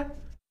know that?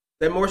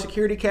 That more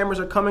security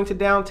cameras are coming to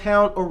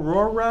downtown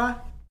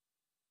Aurora?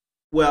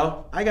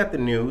 Well, I got the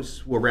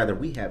news. Well, rather,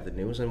 we have the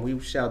news, and we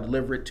shall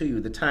deliver it to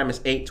you. The time is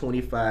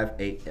 8:25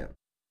 a.m.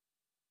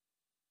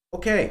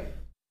 Okay.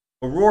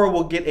 Aurora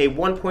will get a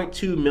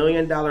 $1.2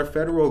 million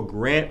federal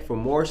grant for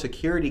more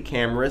security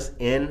cameras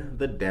in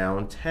the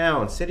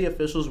downtown. City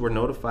officials were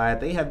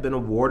notified they have been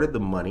awarded the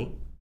money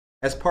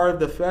as part of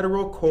the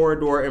federal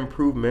corridor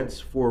improvements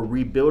for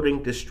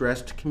rebuilding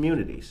distressed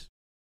communities,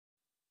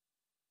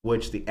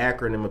 which the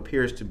acronym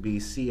appears to be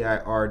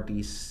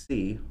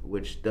CIRDC,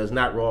 which does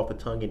not roll off the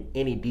tongue in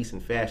any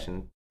decent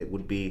fashion. It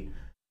would be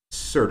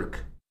CERDIC.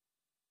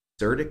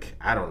 CERDIC?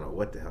 I don't know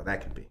what the hell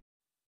that could be.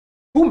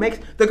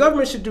 The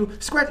government should do,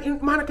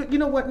 Monica, you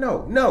know what?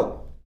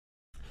 No.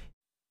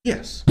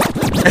 Yes.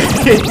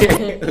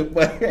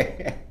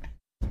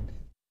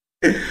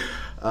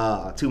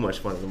 Too much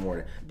fun in the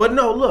morning. But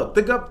no, look,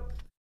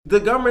 the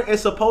government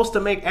is supposed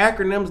to make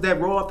acronyms that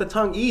roll off the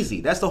tongue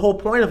easy. That's the whole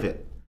point of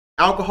it.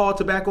 Alcohol,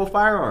 tobacco,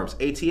 firearms,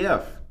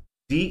 ATF,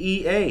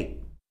 DEA,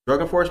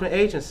 Drug Enforcement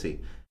Agency,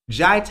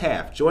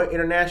 JITAF, Joint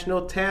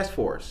International Task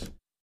Force.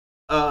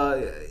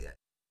 I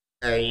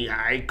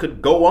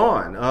could go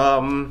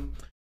on.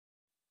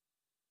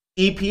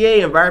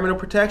 EPA, Environmental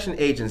Protection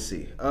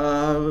Agency,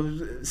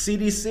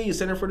 CDC,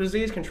 Center for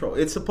Disease Control.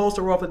 It's supposed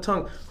to roll off the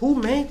tongue. Who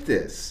made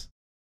this?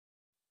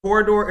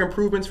 Corridor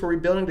improvements for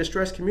rebuilding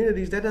distressed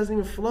communities. That doesn't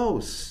even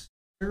flow.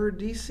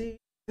 DC?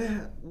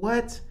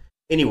 What?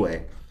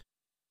 Anyway.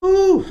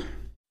 Whew.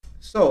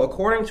 So,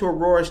 according to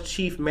Aurora's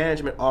Chief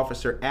Management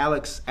Officer,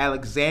 Alex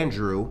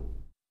Alexandru,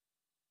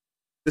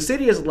 The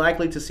city is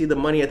likely to see the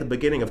money at the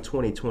beginning of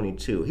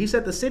 2022. He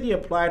said the city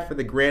applied for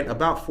the grant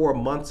about 4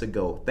 months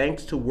ago,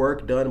 thanks to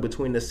work done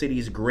between the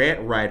city's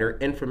grant writer,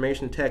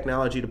 Information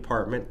Technology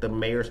Department, the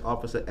Mayor's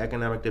Office of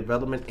Economic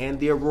Development, and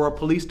the Aurora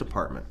Police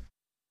Department.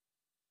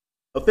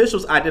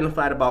 Officials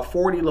identified about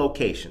 40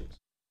 locations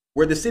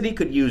where the city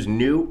could use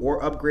new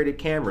or upgraded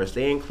cameras.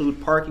 They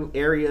include parking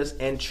areas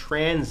and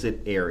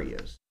transit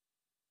areas.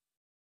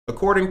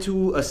 According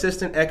to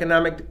Assistant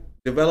Economic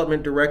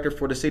Development Director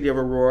for the City of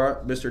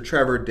Aurora, Mr.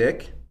 Trevor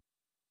Dick,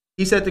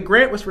 he said the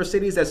grant was for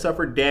cities that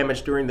suffered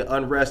damage during the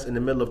unrest in the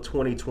middle of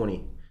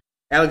 2020.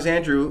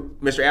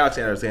 Mr. Alex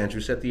Alexandru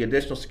said the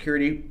additional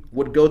security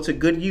would go to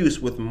good use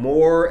with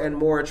more and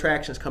more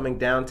attractions coming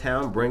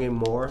downtown, bringing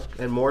more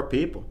and more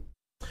people.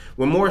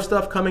 With more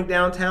stuff coming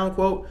downtown,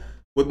 quote,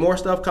 with more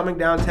stuff coming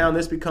downtown,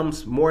 this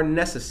becomes more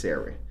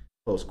necessary,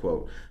 close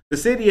quote. The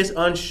city is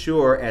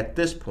unsure at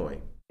this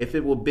point if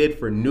it will bid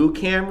for new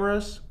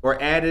cameras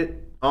or add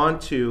it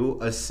onto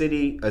a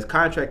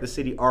contract the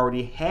city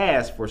already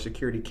has for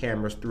security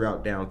cameras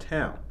throughout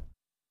downtown.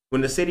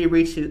 When the city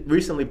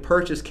recently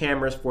purchased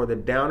cameras for the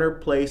Downer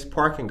Place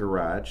parking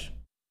garage,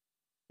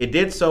 it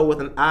did so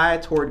with an eye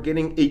toward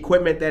getting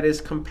equipment that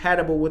is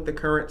compatible with the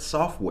current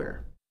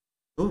software.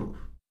 Ooh.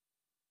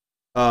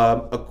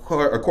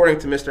 According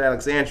to Mr.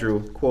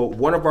 Alexandru, quote,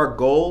 one of our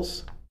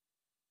goals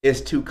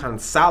is to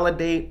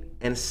consolidate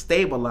and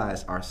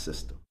stabilize our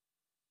system.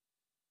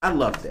 I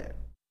love that.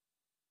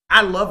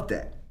 I love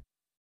that.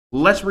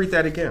 Let's read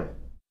that again.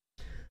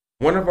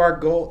 One of our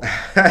goals,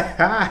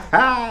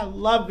 I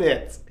love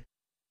it.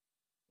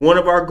 One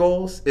of our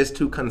goals is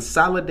to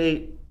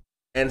consolidate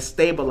and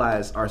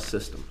stabilize our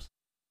systems.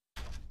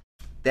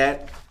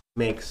 That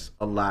makes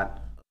a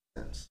lot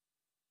of sense.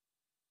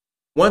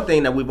 One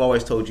thing that we've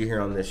always told you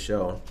here on this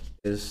show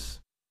is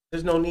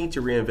there's no need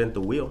to reinvent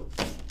the wheel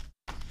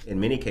in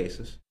many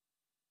cases.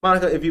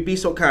 Monica, if you'd be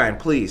so kind,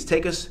 please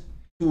take us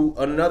to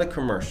another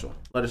commercial.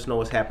 Let us know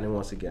what's happening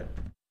once again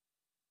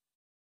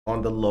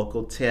on the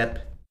local tip.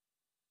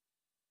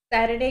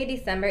 Saturday,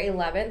 December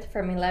 11th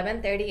from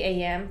 11:30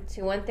 a.m.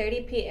 to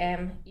 1:30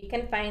 p.m., you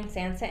can find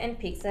Sansa and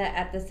Pizza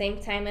at the same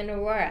time in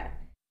Aurora.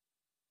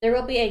 There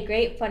will be a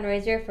great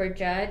fundraiser for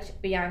Judge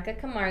Bianca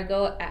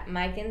Camargo at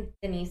Mike and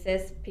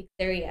Denise's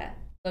Pizzeria,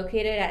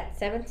 located at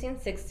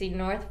 1760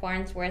 North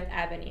Farnsworth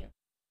Avenue.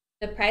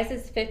 The price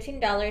is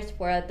 $15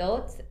 for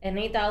adults and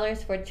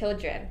 $8 for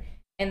children,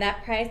 and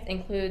that price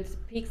includes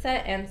pizza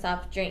and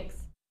soft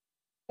drinks.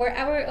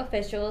 4-hour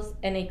officials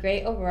and a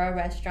great Aurora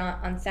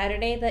restaurant on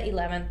Saturday, the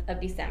 11th of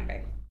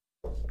December.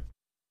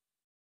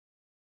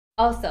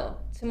 Also,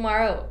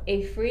 tomorrow,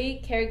 a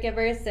free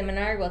caregiver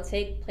seminar will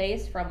take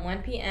place from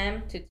 1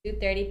 p.m. to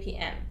 2:30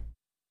 p.m.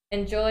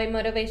 Enjoy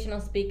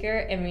motivational speaker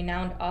and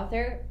renowned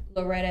author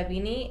Loretta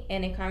Vini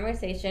in a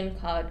conversation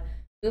called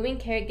Moving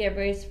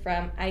Caregivers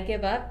from I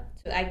Give Up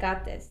to I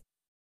Got This.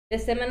 The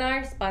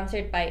seminar,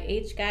 sponsored by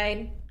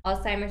H-Guide,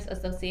 Alzheimer's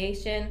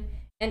Association,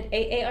 and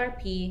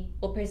AARP,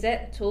 will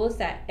present tools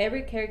that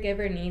every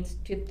caregiver needs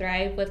to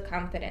thrive with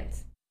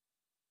confidence.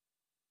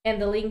 And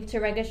the link to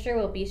register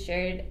will be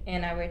shared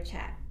in our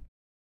chat.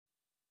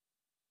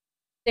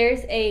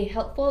 There's a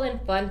helpful and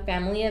fun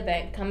family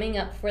event coming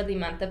up for the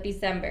month of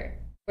December,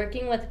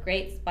 working with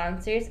great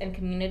sponsors and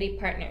community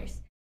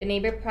partners. The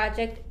Neighbor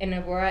Project and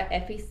Aurora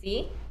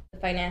FEC, the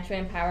Financial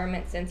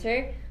Empowerment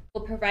Center,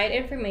 will provide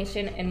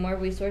information and more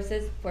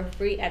resources for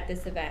free at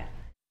this event.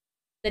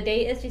 The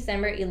date is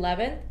December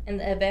 11th, and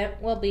the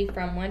event will be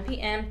from 1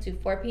 p.m. to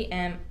 4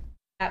 p.m.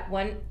 at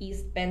 1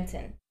 East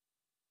Benton.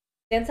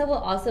 Santa will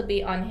also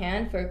be on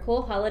hand for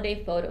cool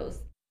holiday photos.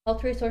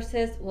 Health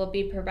resources will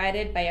be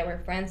provided by our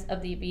friends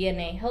of the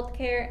VNA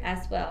Healthcare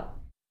as well.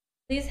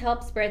 Please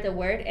help spread the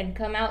word and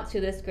come out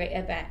to this great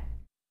event.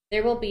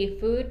 There will be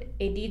food,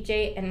 a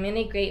DJ, and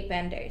many great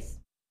vendors.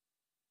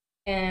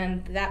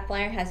 And that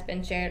flyer has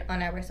been shared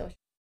on our social.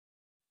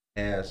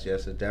 Yes,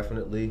 it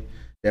definitely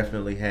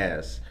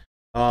has.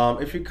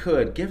 If you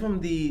could give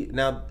them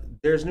now.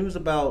 There's news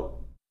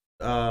about.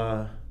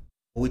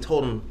 We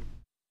told them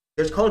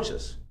there's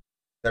conchas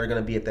that are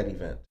going to be at that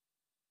event,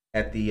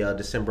 at the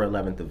December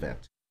 11th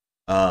event.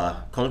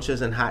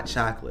 Conchas and hot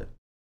chocolate.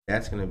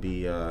 That's going to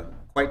be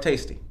quite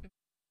tasty.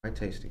 Quite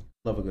tasty.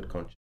 Love a good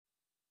concha.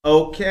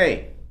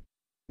 Okay,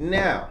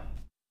 now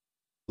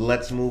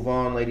let's move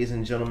on, ladies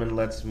and gentlemen.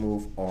 Let's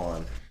move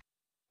on.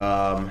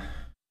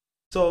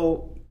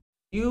 So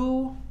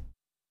you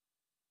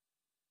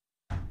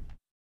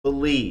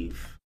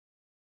believe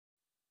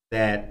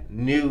that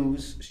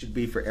news should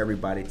be for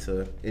everybody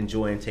to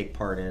enjoy and take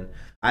part in.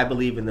 I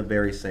believe in the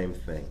very same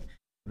thing.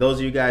 Those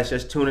of you guys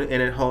just tuning in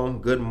at home,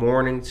 good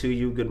morning to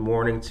you. Good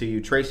morning to you.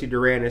 Tracy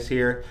Duran is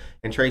here,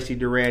 and Tracy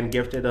Duran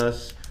gifted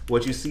us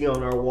what you see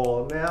on our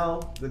wall now,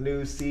 the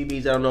new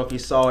CBs. I don't know if you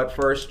saw it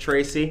first,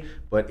 Tracy,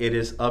 but it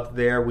is up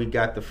there. We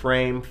got the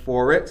frame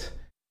for it.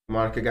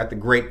 Monica got the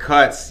great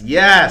cuts.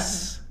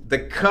 Yes, the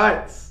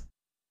cuts.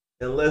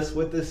 Enlist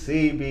with the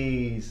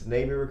Seabees,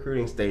 Navy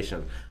recruiting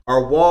station.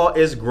 Our wall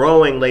is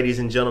growing, ladies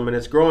and gentlemen.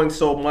 It's growing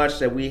so much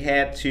that we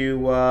had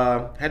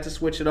to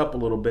switch it up a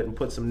little bit and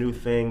put some new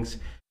things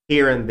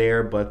here and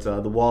there. But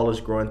the wall is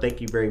growing. Thank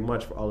you very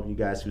much for all of you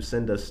guys who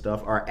send us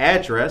stuff. Our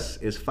address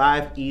is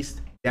 5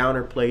 East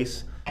Downer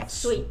Place.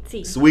 Sweet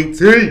tea. Sweet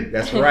tea.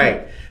 That's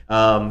right.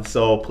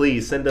 So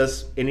please send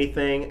us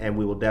anything, and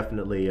we will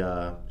definitely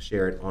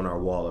share it on our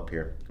wall up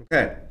here.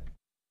 Okay.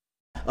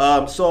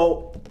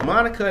 So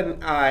Monica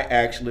and I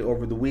actually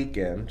over the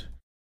weekend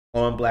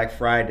on Black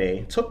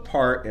Friday took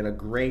part in a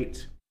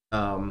great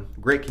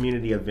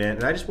community event,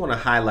 and I just want to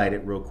highlight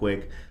it real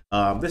quick.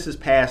 This is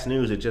past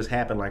news. It just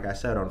happened, like I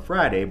said, on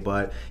Friday,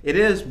 but it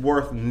is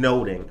worth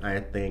noting,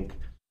 I think,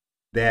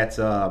 that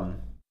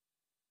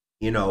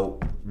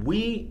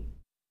we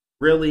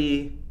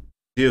really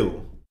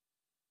do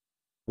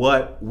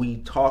what we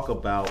talk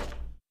about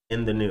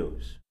in the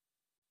news.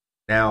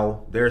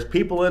 Now, there's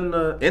people in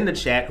the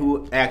chat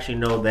who actually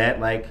know that,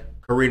 like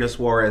Karina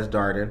Suarez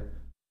Darden,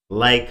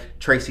 like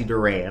Tracy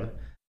Duran,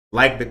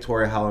 like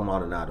Victoria Holland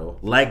Maldonado,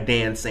 like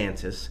Dan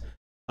Santis.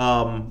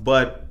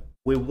 But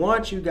we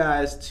want you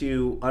guys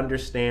to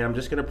understand. I'm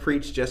just going to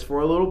preach just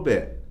for a little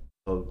bit.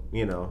 So,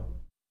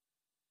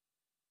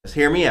 just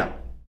hear me out.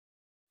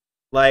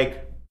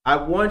 Like, I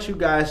want you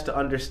guys to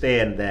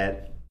understand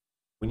that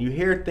when you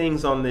hear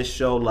things on this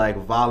show like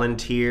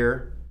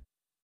volunteer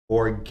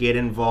or get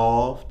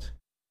involved,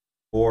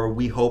 or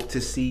we hope to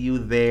see you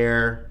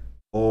there,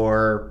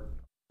 or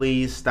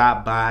please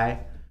stop by,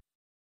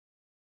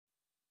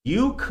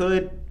 you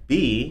could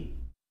be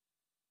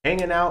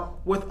hanging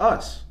out with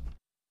us.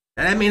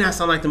 And that may not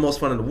sound like the most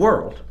fun in the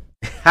world.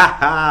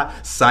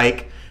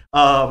 Psych.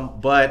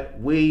 But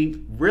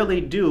we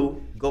really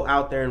do go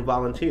out there and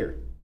volunteer.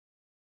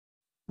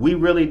 We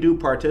really do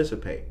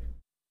participate.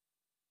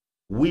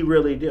 We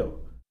really do.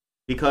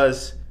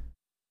 Because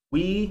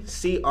we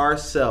see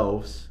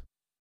ourselves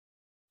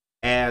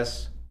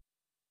as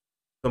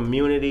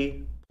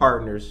community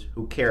partners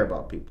who care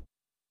about people.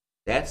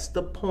 That's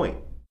the point.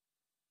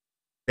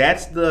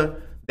 That's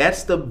the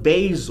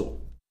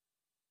basil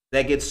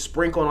that gets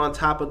sprinkled on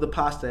top of the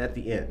pasta at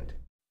the end.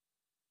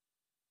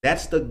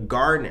 That's the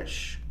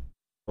garnish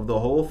of the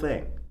whole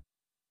thing.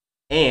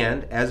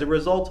 And as a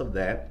result of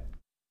that,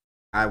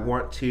 I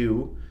want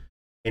to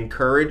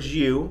encourage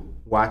you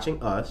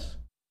watching us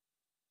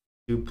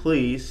to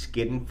please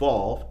get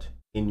involved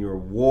in your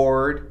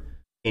ward,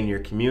 in your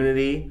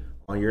community,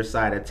 on your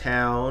side of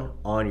town,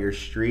 on your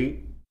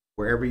street,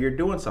 wherever you're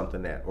doing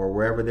something at, or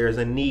wherever there's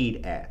a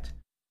need at.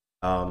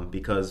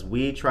 Because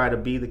we try to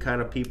be the kind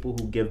of people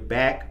who give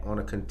back on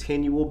a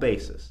continual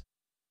basis.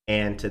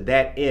 And to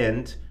that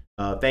end,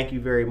 thank you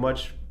very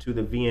much to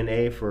the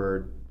VNA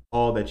for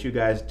all that you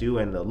guys do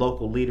and the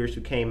local leaders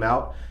who came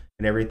out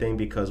and everything,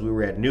 because we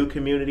were at New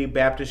Community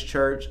Baptist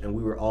Church and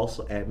we were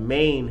also at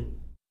Main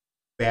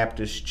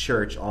Baptist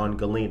Church on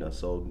Galena.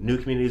 So New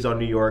Community is on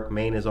New York,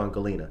 Main is on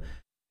Galena.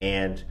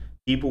 And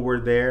people were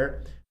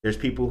there. There's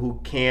people who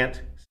can't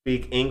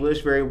speak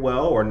English very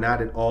well or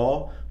not at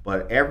all,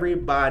 but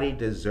everybody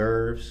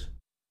deserves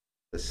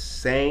the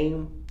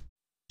same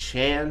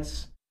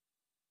chance,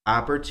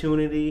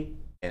 opportunity,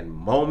 and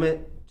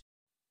moment to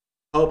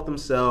help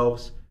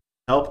themselves,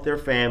 help their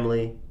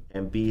family,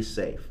 and be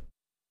safe.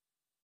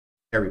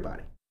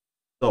 Everybody.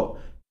 So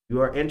if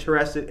you are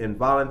interested in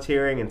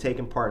volunteering and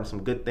taking part in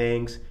some good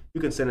things,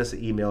 you can send us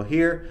an email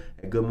here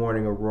at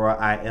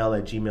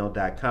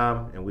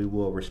goodmorningaurora@gmail.com, and we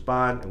will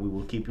respond and we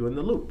will keep you in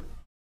the loop.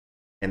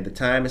 And the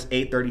time is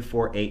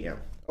 8:34 a.m.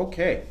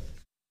 Okay.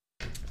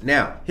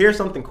 Now, here's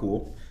something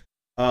cool.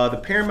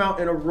 The Paramount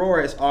in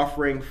Aurora is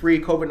offering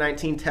free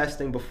COVID-19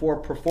 testing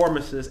before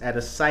performances at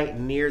a site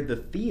near the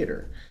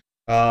theater.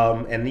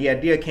 And the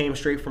idea came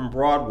straight from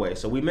Broadway.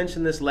 So we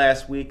mentioned this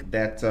last week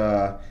that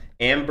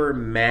Amber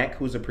Mack,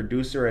 who's a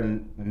producer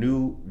and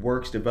new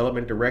works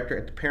development director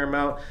at the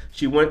Paramount,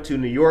 she went to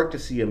New York to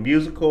see a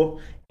musical,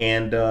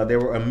 and there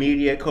were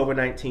immediate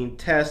COVID-19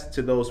 tests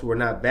to those who were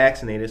not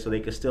vaccinated so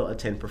they could still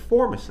attend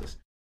performances.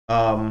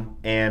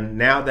 And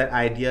now that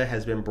idea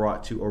has been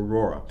brought to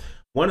Aurora.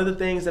 One of the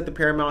things that the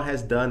Paramount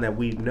has done that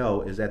we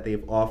know is that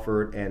they've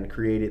offered and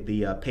created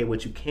the pay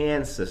what you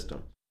can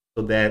system,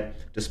 so that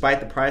despite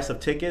the price of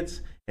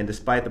tickets and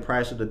despite the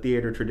price of the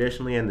theater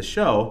traditionally and the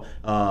show,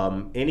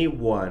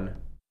 anyone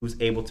who's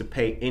able to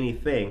pay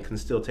anything can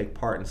still take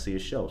part and see a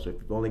show. So if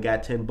you've only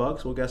got $10,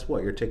 well, guess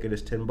what? Your ticket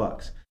is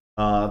 $10.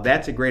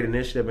 That's a great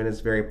initiative and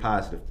it's very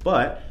positive.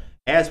 But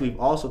as we've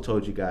also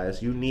told you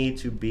guys, you need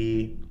to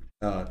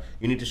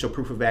show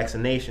proof of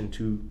vaccination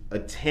to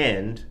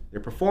attend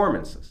their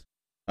performances.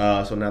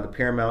 So now the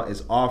Paramount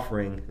is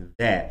offering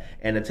that.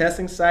 And the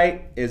testing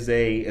site it's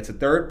a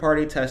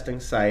third-party testing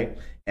site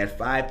at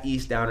 5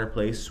 East Downer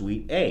Place,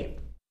 Suite A.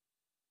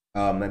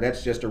 And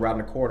that's just around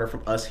the corner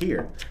from us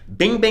here.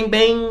 Bing, bing,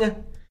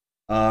 bing.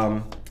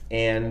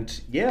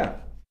 And yeah.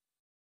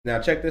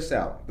 Now check this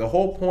out. The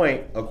whole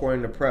point,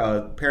 according to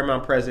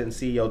Paramount President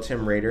and CEO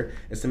Tim Rader,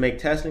 is to make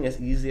testing as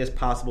easy as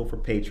possible for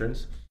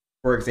patrons.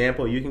 For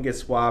example, you can get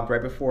swabbed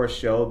right before a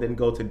show, then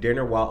go to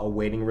dinner while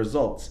awaiting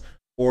results.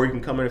 Or you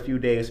can come in a few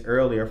days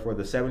earlier for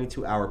the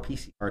 72-hour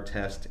PCR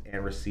test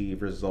and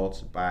receive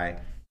results by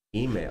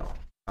email.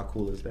 How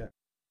cool is that?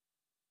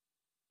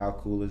 How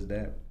cool is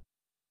that?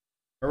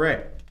 All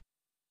right.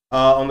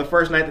 On the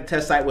first night, the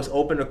test site was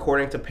open,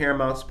 according to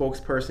Paramount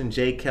spokesperson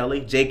Jay Kelly.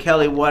 Jay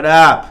Kelly, what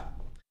up?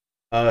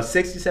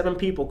 67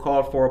 people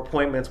called for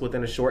appointments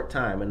within a short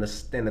time, and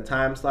the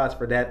time slots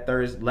for that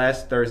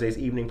last Thursday's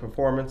evening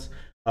performance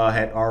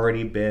had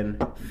already been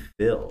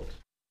filled.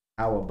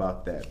 How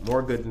about that?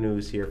 More good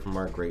news here from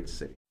our great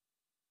city.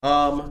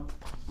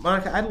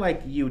 Monica, I'd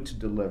like you to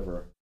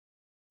deliver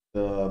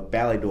the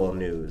Ballydoyle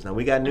news. Now,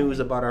 we got news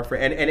about our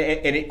friend, and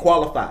it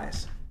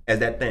qualifies as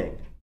that thing.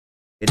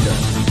 It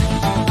does.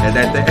 And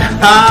that thing.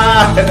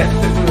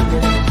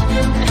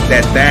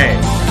 That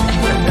thing.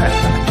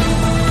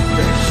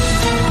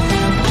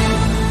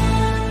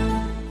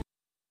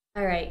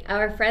 All right,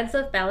 our friends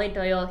of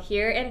Ballydoyle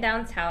here in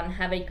downtown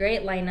have a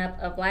great lineup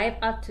of live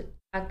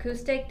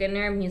acoustic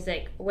dinner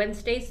music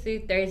Wednesdays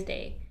through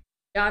Thursday.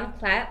 John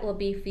Platt will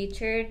be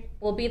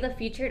the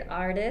featured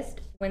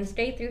artist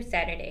Wednesday through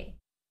Saturday.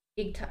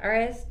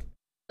 Guitarist,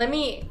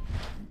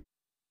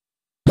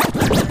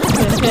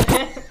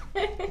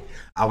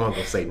 I wasn't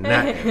gonna say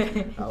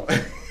nothing. All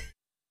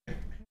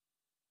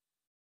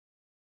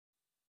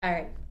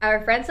right.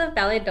 Our friends of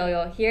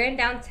Ballydoyle here in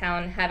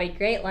downtown have a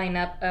great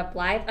lineup of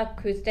live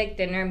acoustic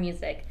dinner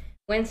music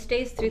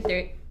Wednesdays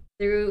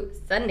through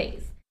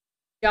Sundays.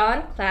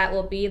 John Platt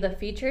will be the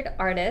featured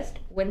artist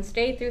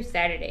Wednesday through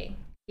Saturday.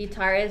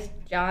 Guitarist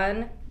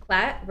John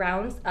Platt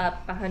rounds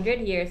up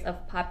 100 years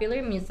of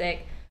popular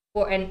music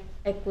for an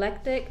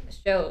eclectic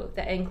show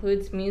that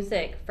includes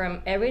music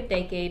from every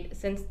decade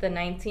since the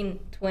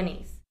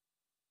 1920s.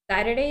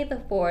 Saturday the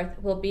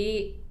 4th will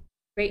be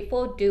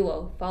Grateful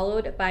Duo,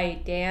 followed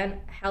by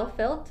Dan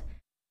Halfilt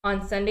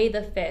on Sunday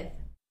the 5th.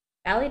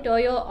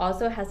 Ballydoyle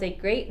also has a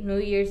great New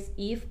Year's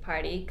Eve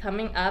party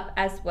coming up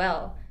as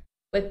well,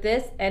 with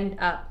this end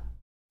up.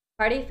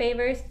 Party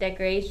favors,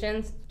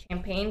 decorations,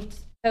 champagne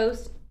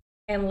toast,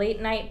 and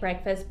late-night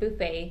breakfast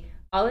buffet,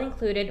 all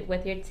included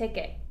with your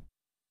ticket.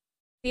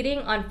 Seating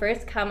on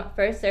first-come,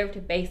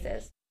 first-served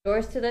basis.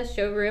 Doors to the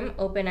showroom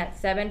open at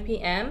 7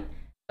 p.m.,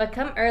 but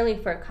come early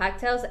for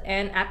cocktails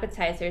and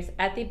appetizers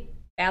at the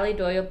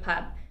Ballydoyle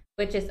Pub,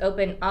 which is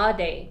open all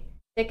day.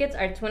 Tickets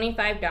are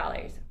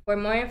 $25. For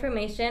more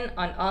information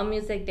on all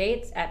music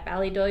dates at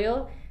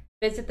Ballydoyle,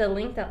 visit the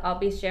link that I'll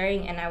be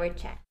sharing in our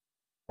chat.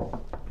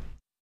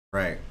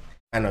 Right.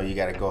 I know you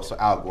got to go, so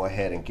I'll go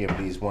ahead and give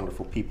these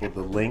wonderful people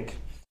the link.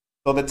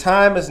 So the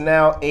time is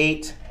now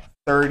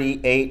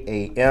 8:38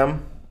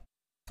 a.m.,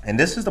 and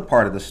this is the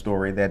part of the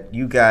story that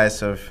you guys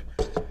have,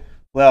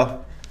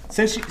 well,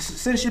 since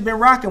you've been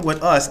rocking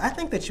with us, I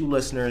think you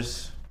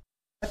listeners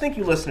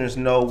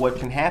know what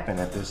can happen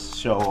at this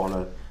show on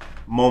a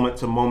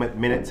moment-to-moment,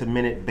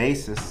 minute-to-minute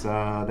basis.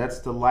 That's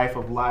the life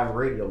of live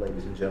radio,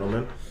 ladies and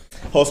gentlemen.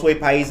 Josue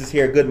Pais is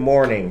here. Good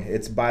morning.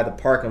 It's by the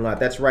parking lot.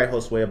 That's right,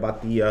 Josue,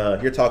 about the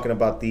you're talking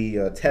about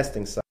the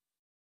testing site.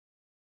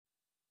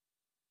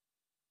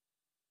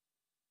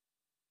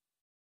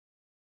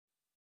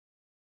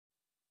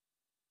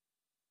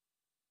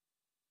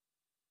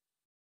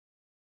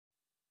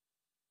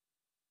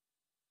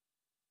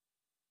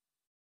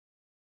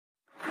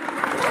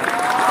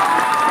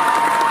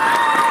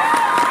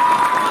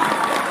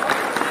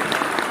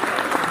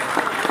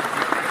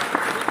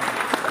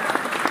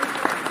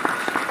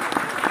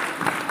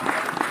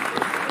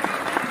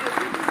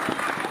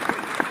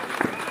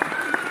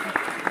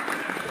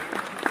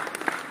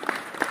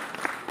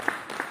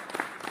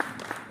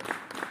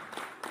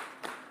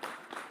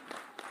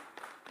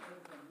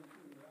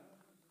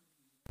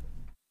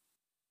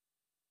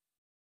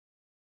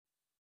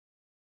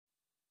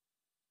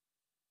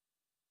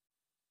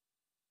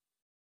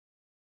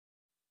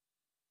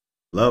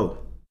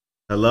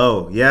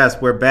 Hello.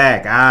 Yes, we're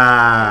back.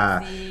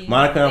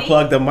 Monica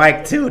unplugged the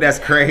mic too. That's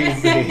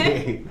crazy.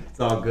 It's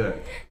all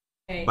good.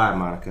 Hey. Bye,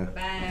 Monica.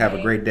 Bye. Have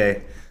a great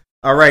day.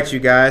 All right, you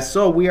guys.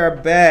 So we are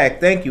back.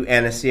 Thank you,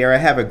 Anna Sierra.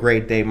 Have a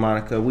great day,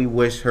 Monica. We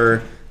wish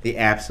her the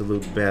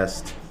absolute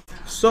best.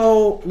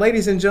 So,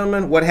 ladies and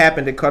gentlemen, what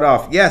happened? It cut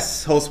off.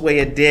 Yes, Josue,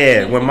 it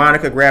did. When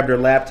Monica grabbed her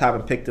laptop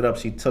and picked it up,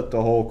 she took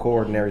the whole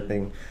cord and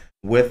everything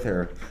with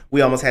her.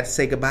 We almost had to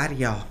say goodbye to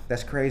y'all.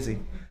 That's crazy.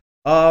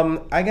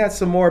 I got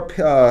some more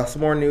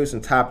news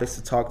and topics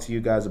to talk to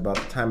you guys about.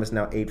 The time is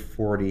now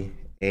 8:40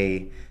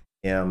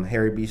 a.m.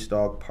 Harry B.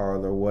 Dog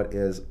Parlor, what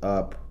is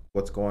up?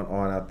 What's going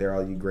on out there,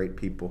 all you great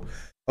people?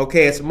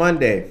 Okay, it's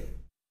Monday.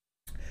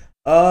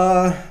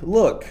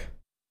 Look,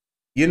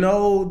 you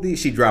know,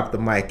 she dropped the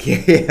mic.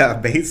 Yeah,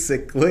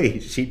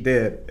 basically, she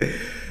did.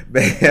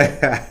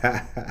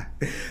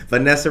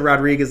 Vanessa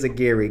Rodriguez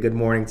Aguirre, good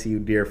morning to you,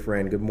 dear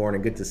friend. Good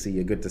morning. Good to see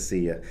you. Good to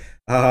see you.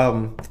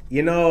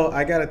 You know,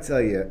 I got to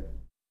tell you,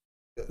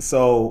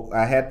 so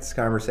I had this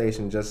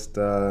conversation just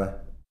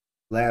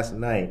last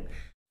night.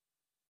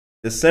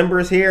 December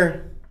is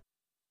here.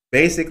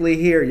 basically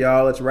here,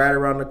 y'all. It's right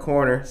around the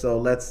corner. So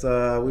let's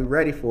we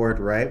ready for it,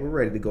 right? We're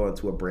ready to go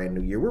into a brand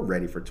new year. We're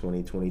ready for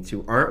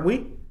 2022, aren't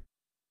we?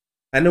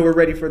 I know we're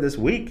ready for this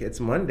week. It's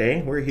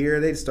Monday. We're here.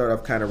 They start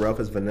off kind of rough,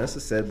 as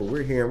Vanessa said, but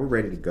we're here and we're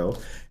ready to go.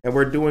 And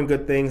we're doing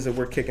good things and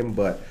we're kicking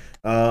butt.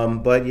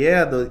 But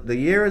yeah, the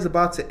year is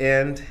about to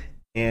end.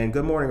 And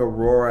Good Morning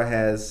Aurora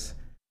has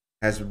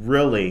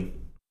really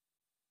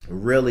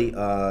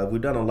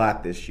we've done a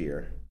lot this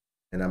year.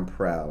 And I'm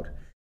proud.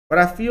 But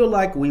I feel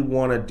like we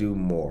want to do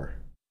more.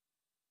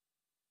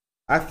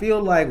 I feel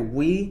like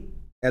we,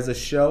 as a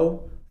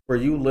show, for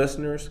you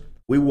listeners,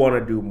 we want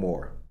to do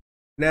more.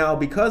 Now,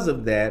 because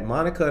of that,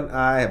 Monica and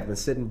I have been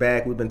sitting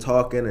back. We've been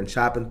talking and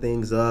chopping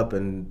things up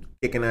and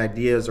kicking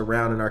ideas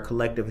around in our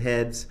collective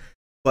heads.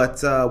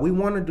 But we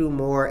want to do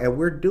more, and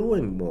we're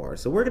doing more.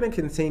 So we're going to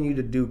continue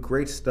to do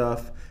great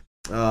stuff,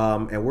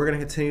 and we're going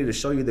to continue to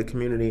show you the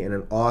community in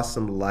an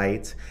awesome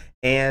light.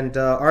 And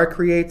our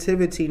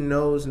creativity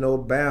knows no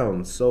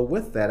bounds. So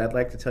with that, I'd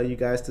like to tell you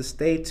guys to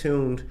stay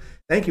tuned.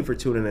 Thank you for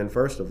tuning in,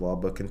 first of all,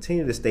 but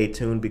continue to stay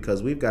tuned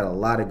because we've got a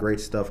lot of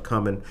great stuff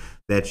coming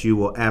that you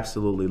will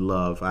absolutely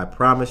love. I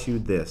promise you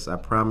this. I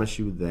promise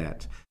you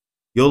that.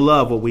 You'll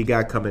love what we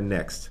got coming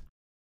next.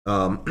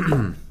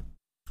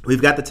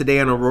 We've got the Today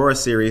in Aurora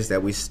series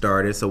that we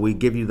started, so we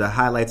give you the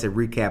highlights and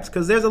recaps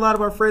because there's a lot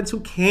of our friends who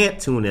can't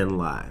tune in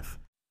live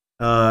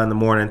in the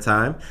morning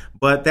time,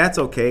 but that's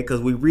okay because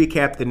we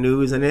recap the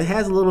news and it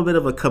has a little bit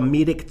of a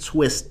comedic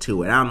twist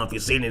to it. I don't know if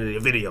you've seen any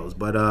of the videos,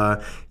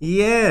 but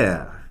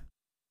yeah,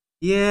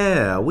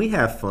 we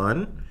have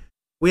fun.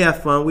 We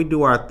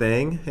do our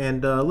thing,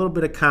 and a little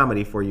bit of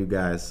comedy for you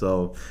guys.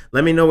 So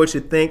let me know what you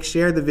think.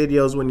 Share the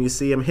videos when you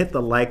see them. Hit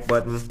the like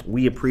button.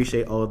 We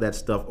appreciate all of that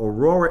stuff.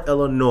 Aurora,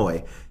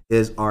 Illinois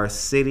is our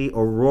city.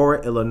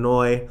 Aurora,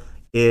 Illinois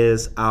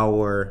is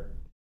our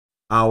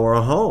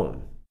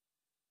home,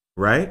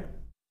 right?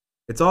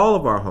 It's all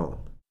of our home.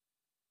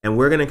 And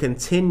we're going to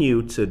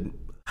continue to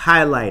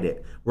highlight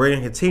it. We're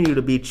going to continue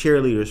to be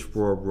cheerleaders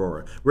for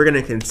Aurora. We're going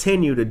to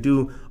continue to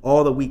do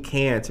all that we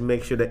can to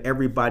make sure that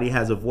everybody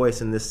has a voice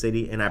in this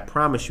city. And I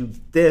promise you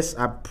this,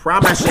 I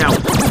promise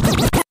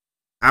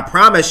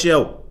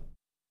you,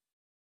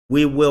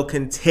 we will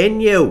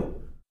continue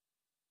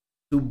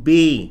to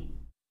be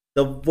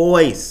the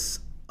voice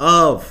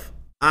of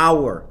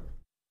our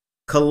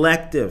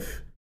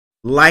collective,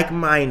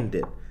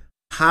 like-minded,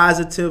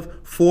 positive,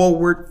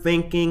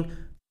 forward-thinking,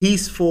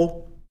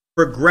 peaceful,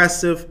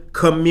 progressive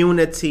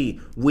community.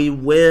 We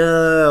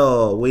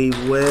will.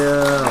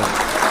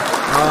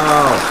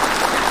 Oh,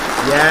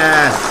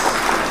 yes.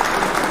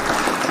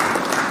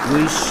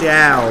 We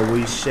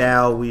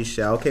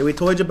shall. Okay, we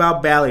told you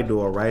about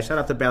Ballydor, right? Shout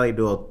out to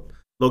Ballydor,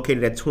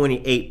 located at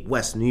 28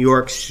 West New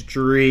York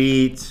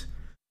Street.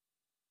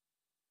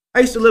 I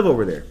used to live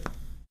over there.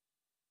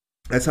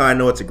 That's how I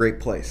know it's a great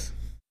place.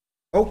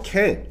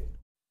 Okay.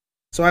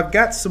 So I've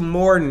got some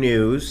more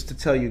news to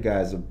tell you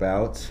guys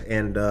about,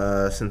 and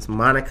since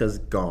Monica's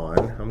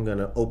gone, I'm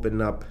gonna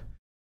open up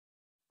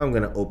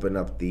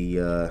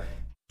the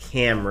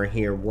camera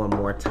here one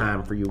more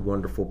time for you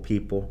wonderful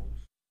people.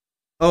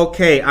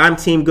 Okay, I'm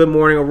Team Good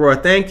Morning Aurora.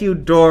 Thank you,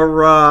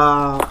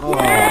 Dora.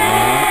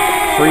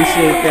 Aww.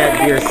 Appreciate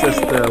that, dear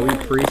sister. We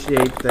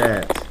appreciate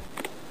that.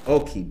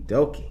 Okie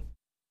dokie.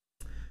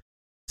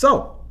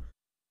 So.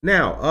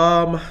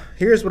 Now,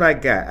 here's what I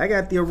got. I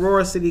got the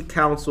Aurora City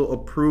Council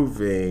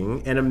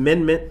approving an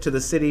amendment to the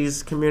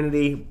city's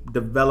community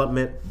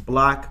development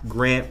block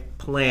grant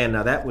plan.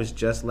 Now, that was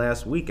just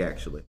last week,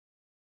 actually.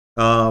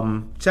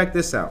 Check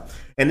this out.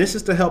 And this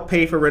is to help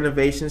pay for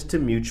renovations to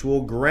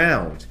Mutual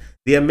Ground.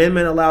 The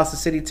amendment allows the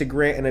city to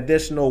grant an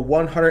additional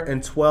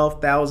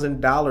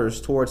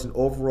 $112,000 towards an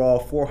overall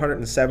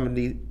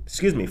 407.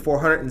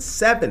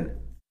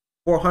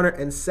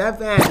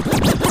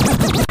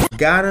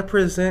 Gotta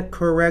present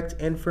correct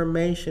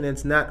information.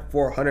 It's not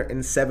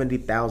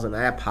 $470,000.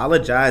 I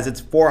apologize.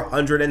 It's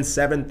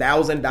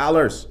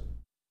 $407,000.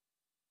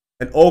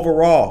 An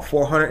overall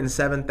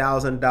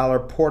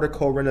 $407,000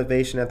 portico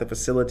renovation at the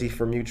facility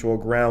for Mutual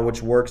Ground,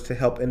 which works to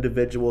help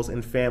individuals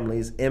and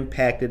families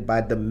impacted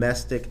by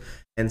domestic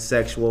and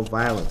sexual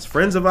violence.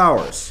 Friends of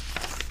ours,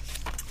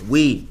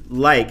 we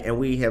like and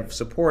we have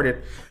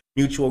supported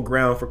Mutual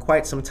Ground for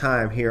quite some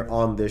time here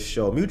on this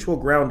show. Mutual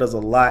Ground does a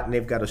lot, and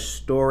they've got a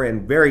story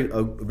and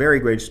a very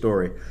great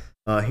story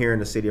here in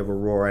the city of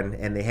Aurora,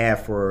 and they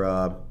have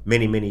for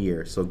many, many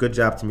years. So good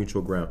job to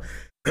Mutual Ground.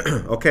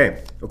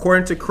 Okay,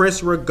 according to Chris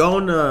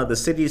Ragona, the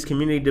city's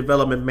community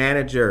development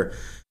manager,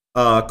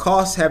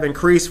 costs have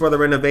increased for the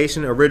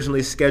renovation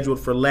originally scheduled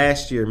for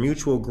last year.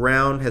 Mutual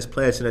Ground has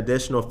pledged an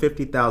additional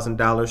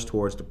 $50,000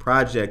 towards the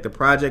project. The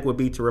project would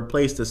be to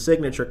replace the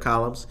signature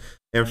columns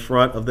in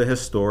front of the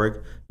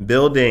historic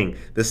building.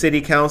 The city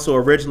council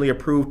originally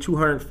approved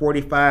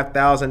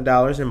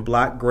 $245,000 in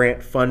block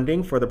grant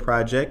funding for the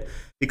project.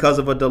 Because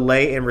of a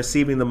delay in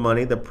receiving the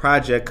money, the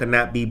project could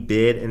not be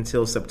bid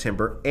until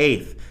September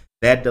 8th.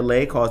 That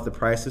delay caused the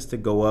prices to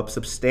go up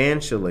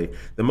substantially.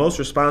 The most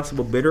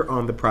responsible bidder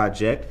on the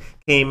project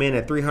came in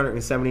at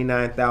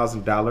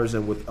 $379,000,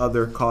 and with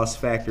other costs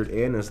factored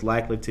in, is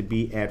likely to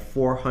be at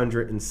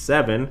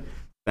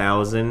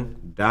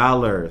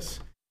 $407,000.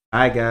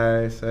 Hi,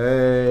 guys.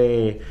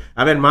 Hey.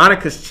 I'm in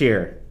Monica's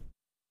chair.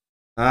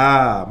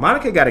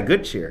 Monica got a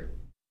good chair.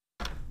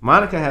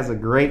 Monica has a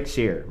great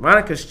chair.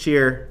 Monica's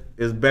chair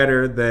is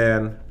better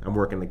than... I'm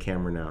working the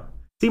camera now.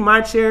 See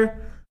my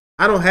chair?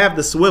 I don't have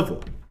the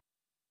swivel.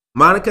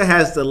 Monica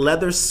has the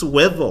leather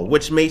swivel,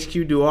 which makes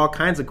you do all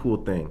kinds of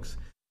cool things.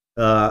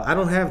 I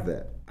don't have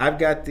that. I've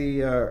got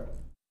the,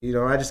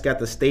 I just got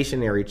the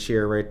stationary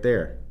chair right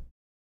there.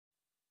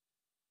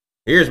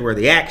 Here's where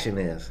the action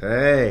is.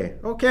 Hey,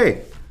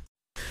 okay.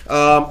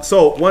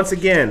 So once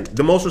again,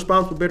 the most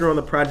responsible bidder on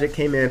the project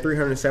came in at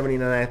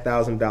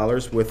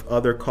 $379,000, with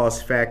other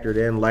costs factored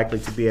in, likely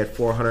to be at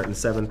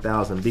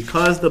 $407,000.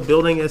 Because the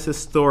building is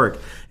historic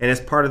and is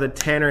part of the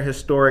Tanner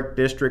Historic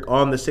District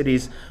on the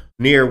city's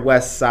near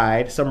west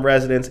side, some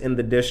residents in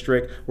the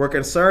district were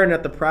concerned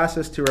that the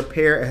process to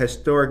repair a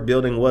historic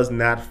building was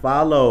not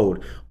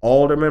followed.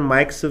 Alderman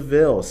Mike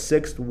Seville,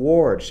 6th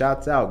Ward,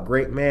 shouts out,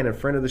 great man and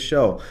friend of the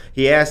show.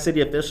 He asked city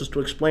officials to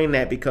explain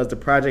that because the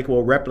project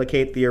will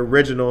replicate the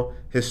original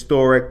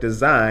historic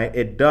design,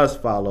 it does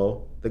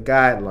follow the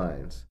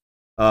guidelines.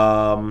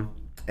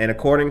 And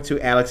according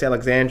to Alex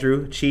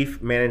Alexandru,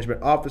 Chief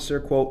Management Officer,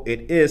 quote,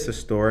 it is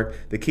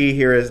historic. The key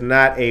here is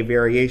not a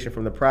variation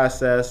from the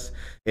process.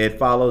 It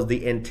follows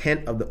the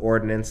intent of the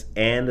ordinance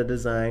and the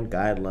design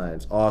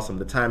guidelines. Awesome.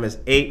 The time is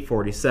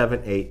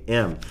 8:47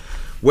 a.m.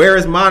 Where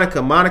is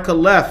Monica? Monica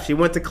left. She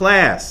went to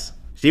class.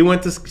 She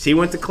went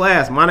to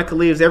class. Monica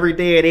leaves every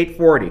day at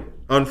 8:40,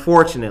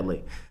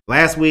 unfortunately.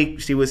 Last week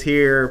she was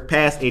here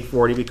past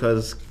 8:40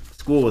 because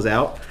school was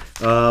out.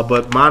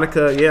 But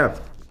Monica, yeah.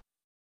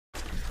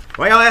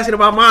 Why y'all asking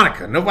about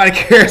Monica? Nobody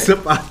cares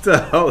about the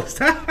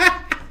host.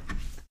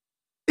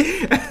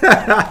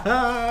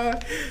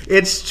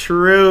 It's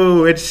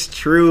true. It's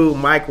true.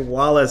 Mike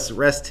Wallace,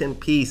 rest in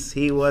peace.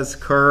 He was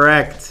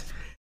correct.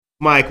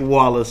 Mike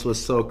Wallace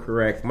was so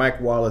correct.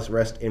 Mike Wallace,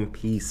 rest in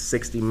peace.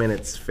 60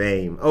 Minutes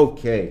fame.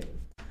 Okay.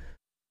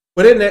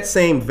 But in that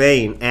same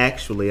vein,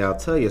 actually, I'll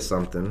tell you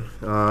something.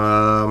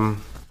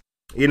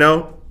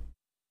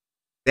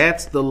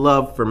 That's the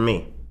love for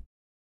me.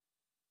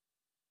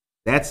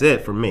 That's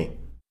it for me.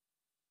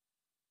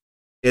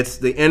 It's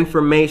the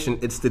information.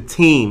 It's the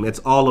team. It's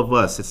all of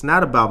us. It's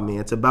not about me.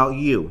 It's about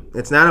you.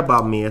 It's not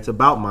about me. It's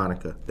about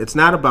Monica. It's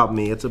not about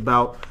me. It's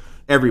about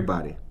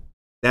everybody.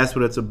 That's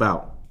what it's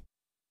about.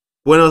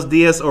 Buenos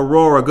dias,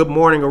 Aurora. Good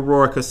morning,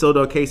 Aurora.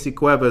 Casildo Casey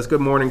Cuevas.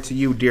 Good morning to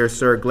you, dear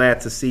sir.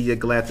 Glad to see you.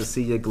 Glad to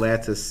see you.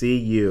 Glad to see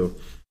you.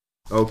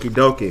 Okie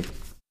dokie.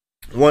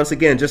 Once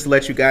again, just to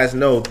let you guys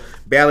know,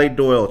 Bally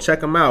Doyle, check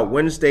them out.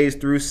 Wednesdays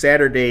through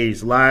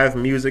Saturdays, live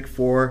music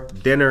for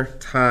dinner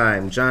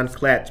time. John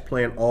Klatt's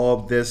playing all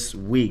this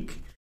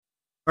week.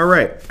 All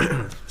right,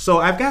 so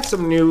I've got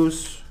some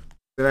news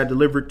that I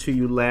delivered to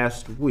you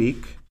last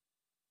week,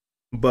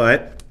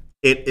 but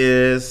it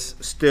is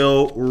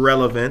still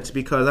relevant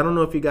because I don't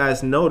know if you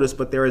guys noticed,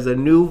 but there is a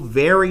new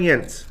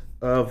variant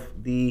of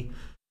the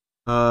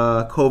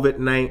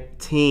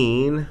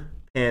COVID-19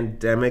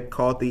 pandemic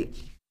called the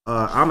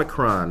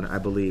Omicron, I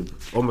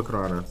believe.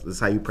 Omicron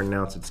is how you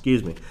pronounce it.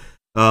 Excuse me.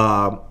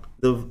 The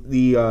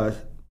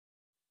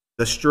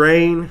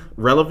strain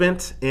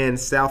relevant in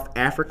South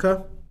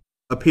Africa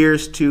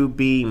appears to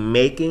be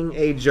making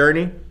a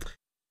journey.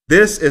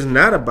 This is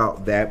not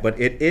about that, but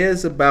it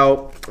is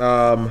about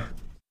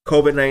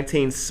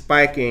COVID-19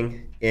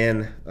 spiking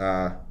in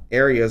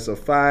areas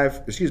of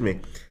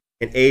in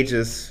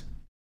ages.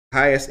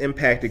 Highest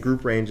impacted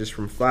group ranges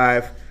from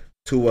 5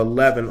 to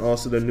 11,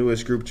 also the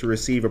newest group to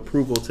receive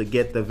approval to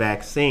get the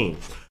vaccine.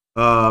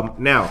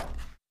 Now,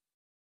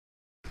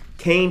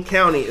 Kane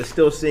County is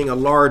still seeing a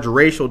large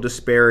racial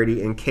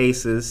disparity in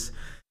cases,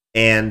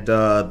 and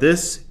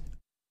this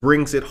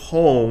brings it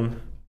home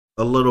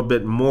a little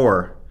bit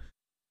more.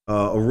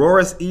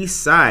 Aurora's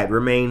east side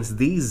remains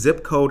the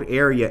zip code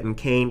area in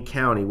Kane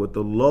County with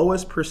the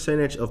lowest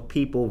percentage of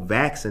people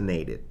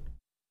vaccinated.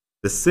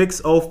 The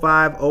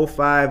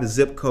 60505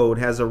 zip code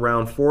has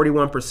around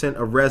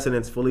 41% of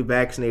residents fully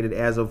vaccinated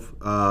as of,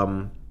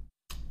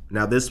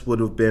 now this would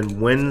have been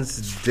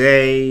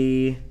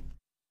Wednesday.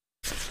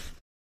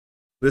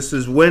 This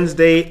is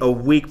Wednesday a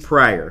week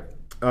prior.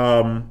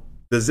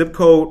 The zip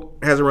code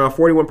has around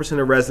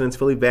 41% of residents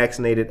fully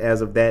vaccinated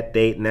as of that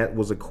date, and that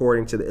was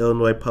according to the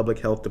Illinois Public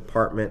Health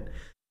Department.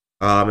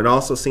 And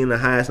also seen the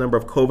highest number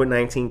of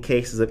COVID-19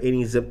 cases of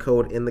any zip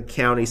code in the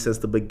county since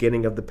the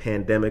beginning of the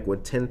pandemic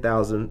with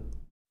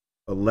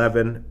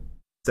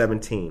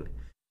 10,117.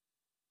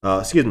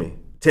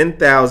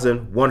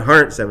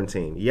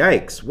 10,117.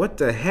 Yikes. What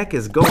the heck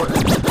is going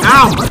on?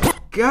 Oh my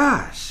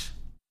gosh.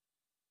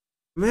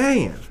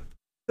 Man.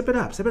 Sip it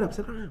up.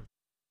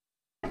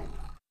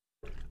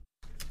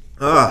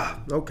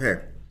 Okay.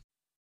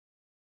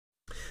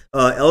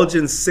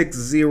 Elgin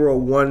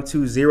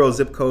 60120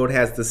 zip code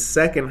has the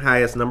second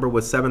highest number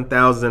with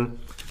 7,000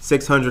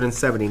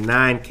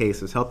 679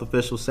 cases. Health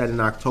officials said in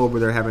October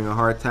they're having a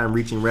hard time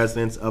reaching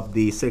residents of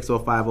the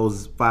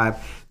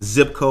 60505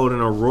 zip code in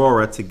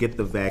Aurora to get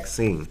the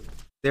vaccine.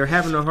 They're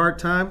having a hard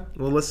time?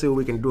 Well, let's see what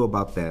we can do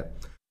about that.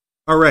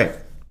 All right.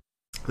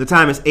 The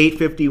time is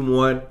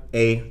 8:51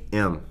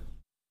 a.m.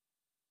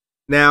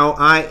 Now,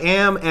 I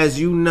am, as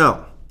you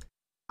know,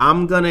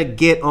 I'm going to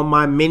get on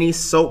my mini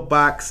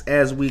soapbox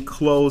as we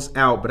close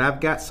out, but I've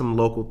got some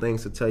local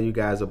things to tell you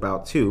guys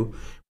about too,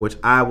 which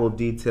I will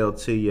detail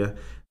to you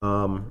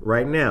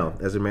right now,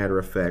 as a matter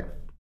of fact.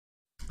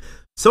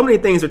 So many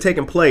things are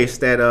taking place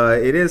that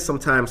it is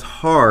sometimes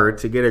hard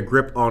to get a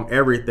grip on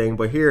everything,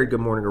 but here at Good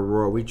Morning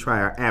Aurora, we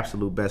try our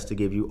absolute best to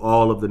give you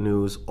all of the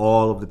news,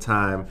 all of the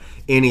time,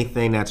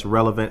 anything that's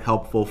relevant,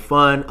 helpful,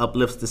 fun,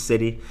 uplifts the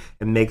city,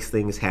 and makes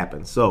things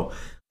happen. So,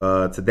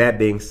 to that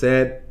being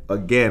said,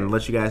 again,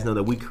 let you guys know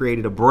that we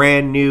created a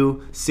brand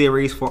new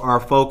series for our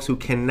folks who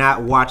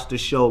cannot watch the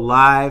show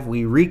live.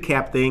 We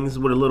recap things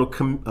with a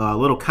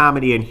little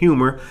comedy and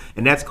humor,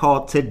 and that's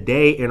called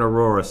Today in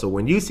Aurora. So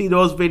when you see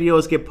those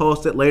videos get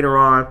posted later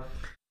on,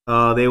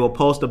 they will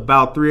post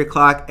about 3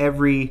 o'clock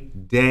every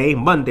day,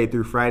 Monday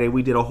through Friday.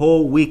 We did a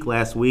whole week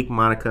last week,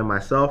 Monica and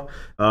myself.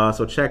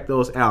 So check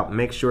those out.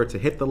 Make sure to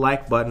hit the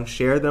like button,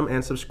 share them,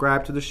 and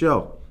subscribe to the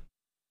show.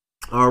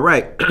 All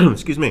right.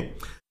 Excuse me.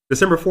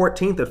 December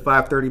 14th at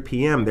 5:30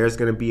 p.m., there's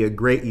going to be a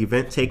great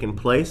event taking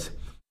place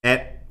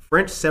at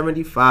French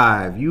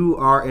 75. You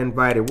are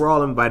invited. We're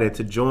all invited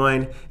to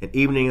join an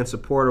evening in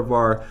support of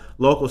our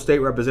local state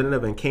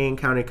representative and Kane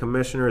County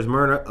Commissioners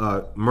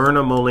Myrna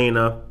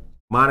Molina,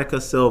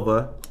 Monica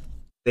Silva,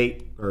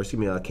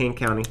 Kane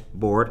County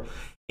Board,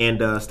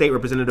 and State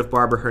Representative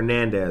Barbara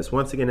Hernandez.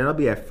 Once again, that'll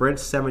be at French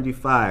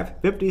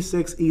 75,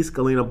 56 East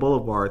Galena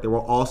Boulevard. There will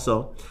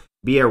also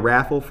be a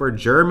raffle for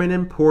German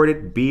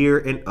imported beer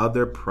and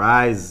other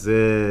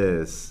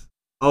prizes.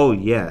 Oh,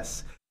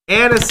 yes.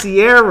 Anna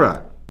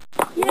Sierra.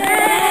 Yay!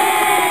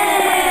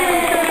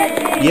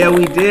 Yeah,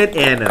 we did,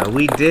 Anna.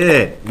 We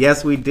did.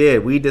 Yes, we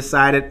did. We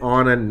decided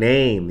on a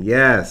name.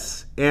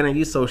 Yes. Anna,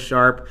 you so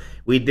sharp.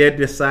 We did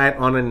decide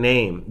on a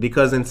name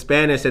because in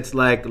Spanish it's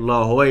like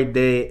La Hoy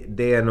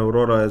de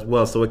Aurora as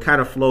well. So it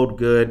kind of flowed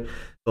good.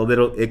 So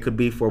it could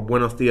be for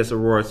Buenos Dias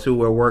Aurora too.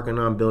 We're working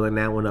on building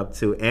that one up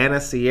too.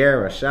 Anna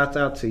Sierra, shout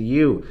out to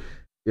you.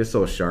 You're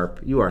so sharp.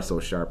 You are so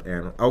sharp,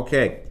 Anna.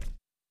 Okay.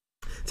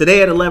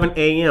 Today at 11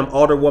 a.m.,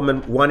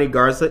 Alderwoman Juani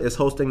Garza is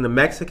hosting the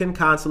Mexican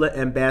Consulate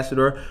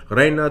Ambassador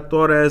Reina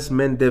Torres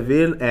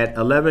Mendeville at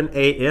 11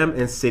 a.m.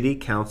 in City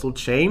Council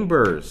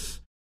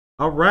Chambers.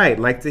 All right.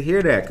 Like to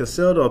hear that.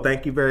 Casildo,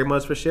 thank you very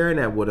much for sharing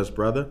that with us,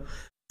 brother.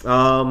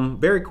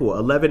 Very cool.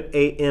 11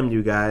 a.m.,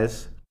 you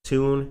guys.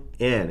 Tune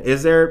in.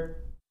 Is there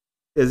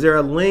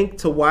a link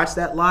to watch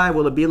that live?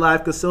 Will it be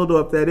live,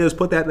 Casildo? If that is,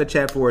 put that in the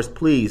chat for us,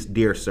 please,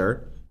 dear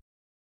sir.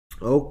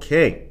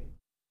 Okay.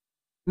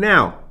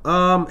 Now,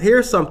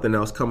 here's something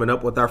else coming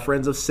up with our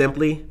friends of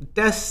Simply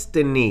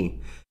Destiny.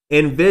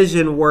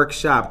 Envision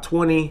Workshop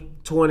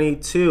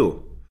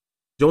 2022.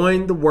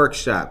 Join the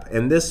workshop,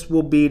 and this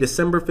will be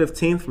December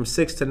 15th from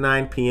 6 to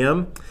 9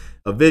 p.m.,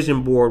 a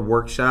vision board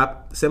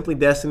workshop. Simply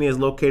Destiny is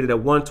located at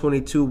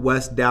 122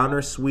 West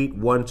Downer, Suite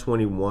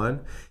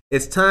 121.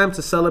 It's time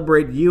to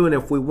celebrate you, and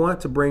if we want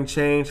to bring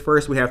change,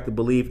 first we have to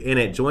believe in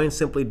it. Join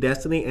Simply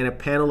Destiny and a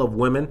panel of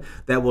women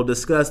that will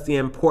discuss the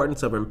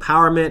importance of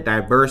empowerment,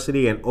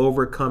 diversity, and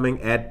overcoming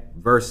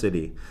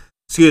adversity.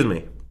 Excuse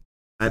me.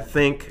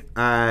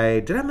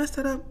 Did I mess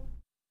that up?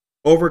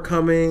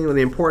 Overcoming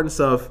the importance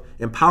of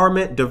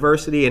empowerment,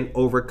 diversity, and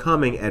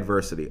overcoming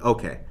adversity.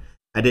 Okay.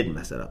 I didn't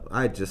mess that up.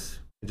 It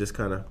just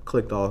kind of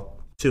clicked all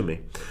to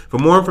me. For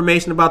more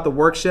information about the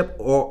workshop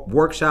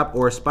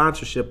or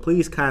sponsorship,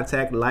 please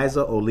contact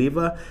Liza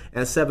Oliva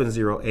at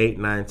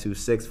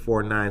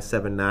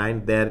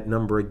 708-926-4979. That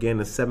number again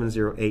is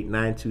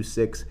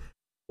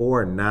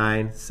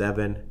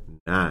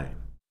 708-926-4979.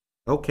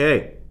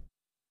 Okay.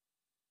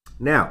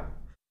 Now,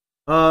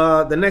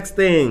 the next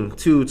thing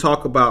to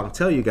talk about and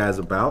tell you guys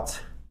about,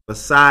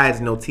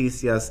 besides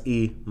Noticias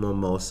y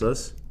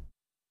Mimosas,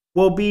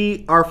 will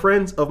be our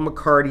friends of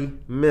McCarty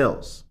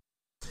Mills.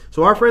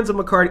 So our friends of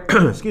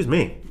McCarty, excuse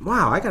me.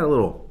 Wow, I got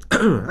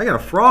a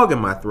frog in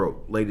my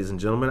throat, ladies and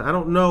gentlemen. I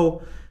don't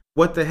know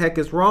what the heck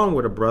is wrong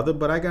with a brother,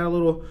 but I got a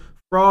little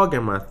frog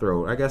in my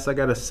throat. I guess I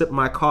got to sip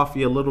my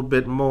coffee a little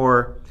bit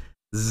more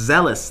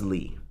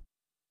zealously.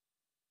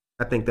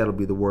 I think that'll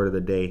be the word of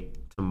the day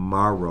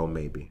tomorrow,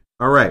 maybe.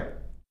 All right.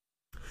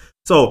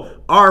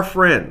 So our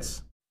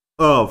friends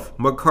of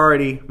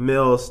McCarty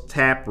Mills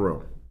Tap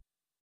Room,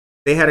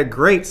 they had a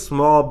great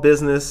small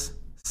business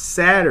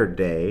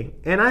Saturday,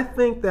 and I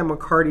think that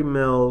McCarty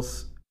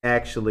Mills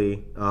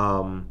actually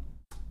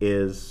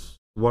is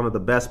one of the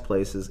best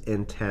places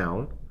in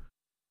town.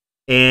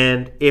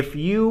 And if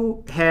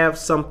you have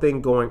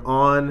something going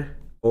on,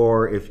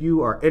 or if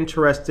you are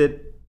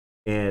interested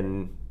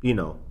in,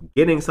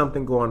 getting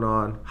something going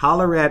on,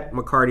 holler at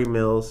McCarty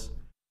Mills.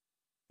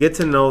 Get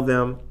to know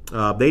them.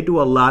 They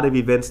do a lot of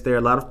events there,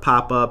 a lot of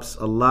pop-ups.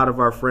 A lot of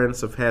our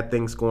friends have had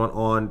things going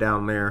on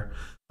down there.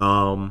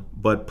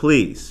 But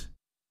please,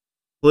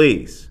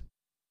 please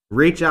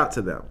reach out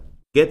to them.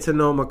 Get to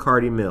know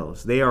McCarty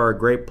Mills. They are a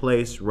great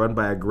place run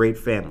by a great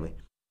family.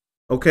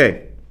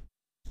 Okay.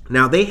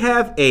 Now they've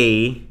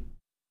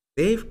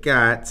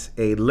got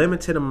a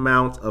limited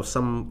amount of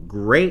some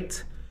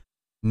great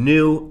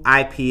new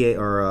IPA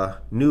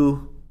or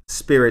new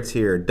spirits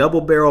here.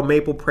 Double Barrel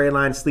Maple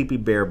Praline Sleepy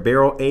Bear,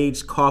 Barrel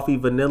Aged Coffee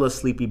Vanilla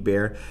Sleepy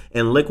Bear,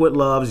 and Liquid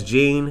Love's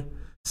Gene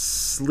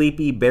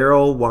Sleepy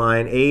Barrel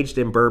Wine aged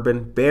in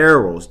bourbon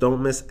barrels.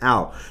 Don't miss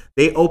out.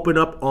 They open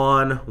up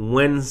on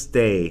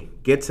Wednesday.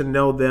 Get to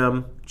know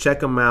them. Check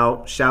them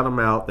out. Shout them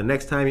out. The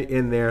next time you're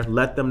in there,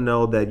 let them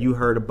know that you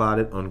heard about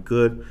it on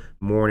Good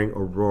Morning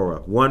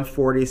Aurora.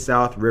 140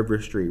 South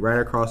River Street, right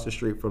across the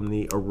street from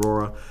the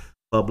Aurora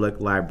Public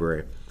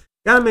Library.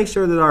 Got to make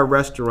sure that our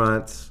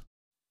restaurants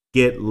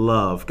get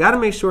love. Got to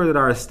make sure that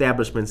our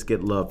establishments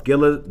get love.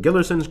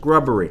 Gillerson's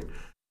Grubbery.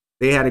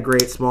 They had a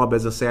great small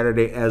business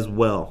Saturday as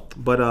well.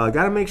 But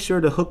got to make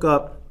sure to hook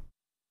up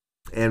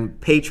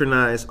and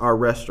patronize our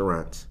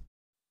restaurants.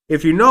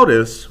 If you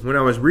notice, when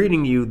I was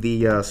reading you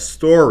the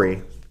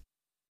story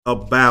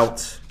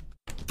about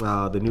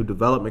the new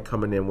development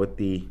coming in with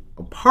the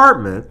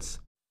apartments,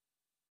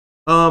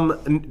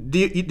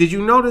 did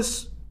you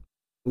notice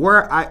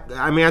where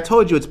I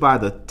told you it's by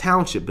the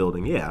Township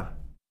building, yeah.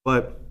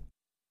 But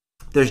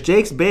there's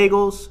Jake's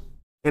Bagels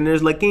and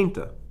there's La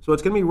Quinta. So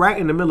it's going to be right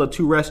in the middle of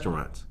two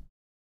restaurants.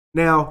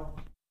 Now,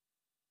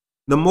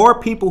 the more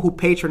people who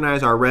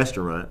patronize our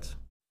restaurants,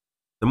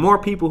 the more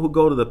people who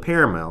go to the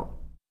Paramount,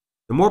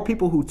 the more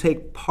people who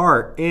take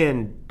part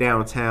in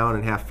downtown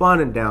and have fun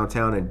in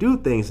downtown and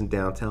do things in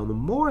downtown, the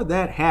more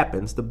that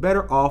happens, the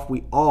better off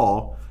we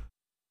all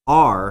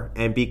are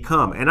and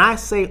become. And I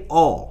say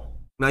all.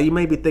 Now, you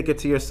may be thinking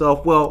to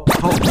yourself, well,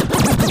 hold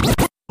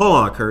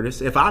on, Curtis.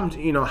 If I'm,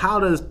 how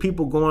does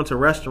people going to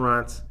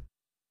restaurants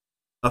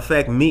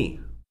affect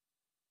me?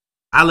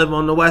 I live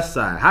on the West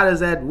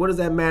Side. What does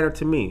that matter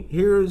to me?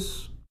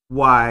 Here's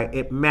why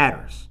it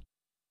matters.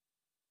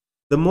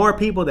 The more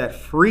people that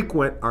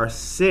frequent our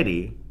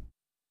city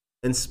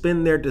and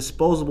spend their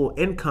disposable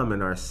income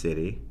in our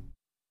city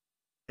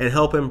and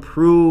help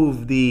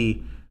improve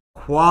the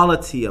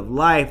quality of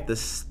life, the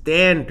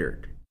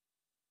standard,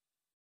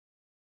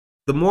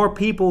 the more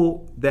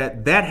people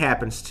that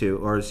happens to,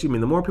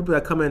 the more people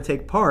that come in and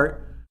take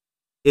part,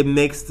 it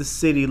makes the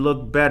city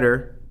look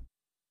better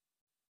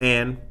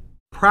and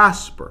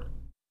prosper.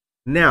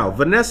 Now,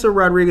 Vanessa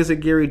Rodriguez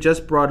Aguirre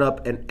just brought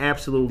up an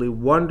absolutely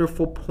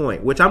wonderful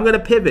point, which I'm going to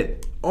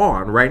pivot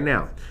on right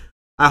now.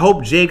 I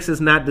hope Jake's is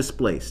not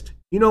displaced.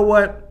 You know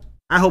what?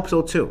 I hope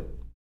so too.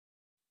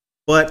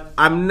 But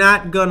I'm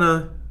not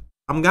gonna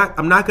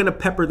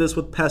pepper this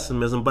with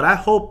pessimism, but I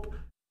hope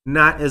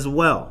not as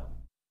well.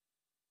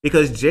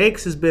 Because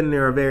Jake's has been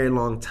there a very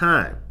long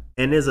time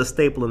and is a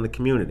staple in the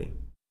community.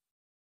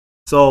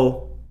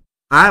 So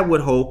I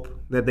would hope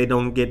that they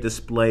don't get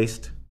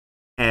displaced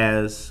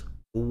as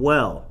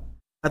well.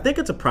 I think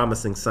it's a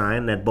promising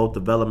sign that both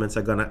developments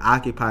are going to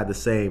occupy the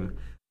same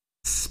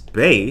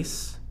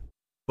space,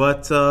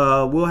 but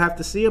we'll have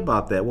to see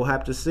about that. We'll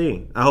have to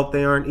see. I hope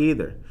they aren't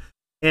either.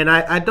 And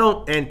I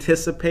don't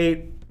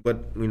anticipate,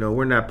 but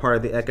we're not part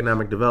of the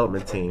economic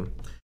development team,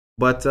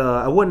 but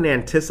I wouldn't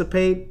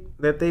anticipate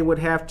that they would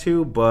have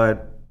to,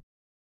 but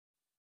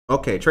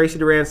okay, Tracy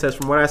Duran says,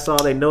 from what I saw,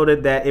 they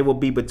noted that it will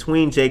be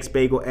between Jake's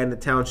Bagel and the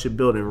Township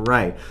building.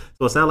 Right.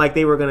 So it's not like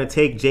they were going to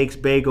take Jake's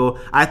Bagel.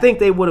 I think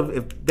they would have,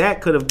 if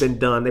that could have been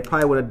done, they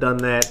probably would have done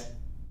that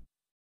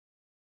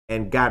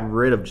and gotten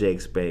rid of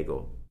Jake's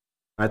Bagel.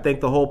 I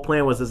think the whole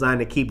plan was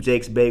designed to keep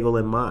Jake's Bagel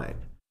in mind.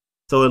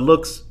 So it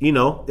looks, it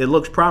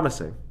looks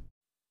promising.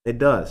 It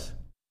does.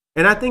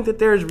 And I think that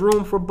there's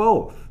room for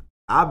both.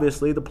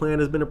 Obviously, the plan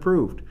has been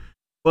approved.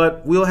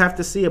 But we'll have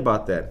to see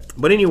about that.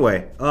 But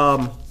anyway,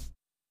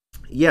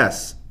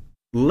 yes,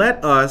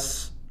 let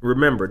us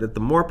remember that the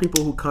more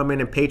people who come in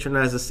and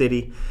patronize the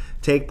city,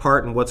 take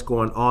part in what's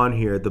going on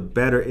here, the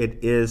better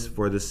it is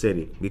for the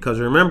city. Because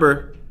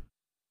remember,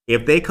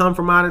 if they come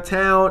from out of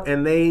town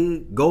and they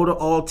go to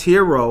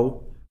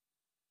Altiro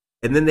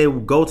and then they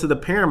go to the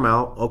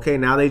Paramount, okay,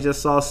 now they just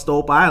saw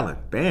Stope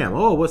Island. Bam.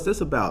 Oh, what's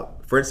this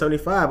about? French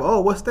 75. Oh,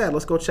 what's that?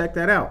 Let's go check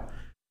that out.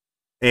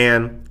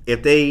 And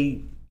if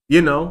they,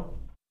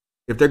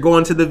 if they're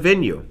going to the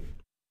venue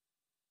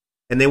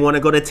and they want to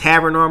go to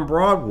Tavern on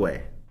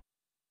Broadway,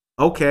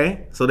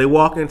 okay, so they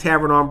walk in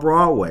Tavern on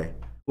Broadway.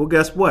 Well,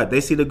 guess what? They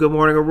see the Good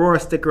Morning Aurora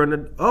sticker in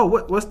the, oh,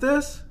 what's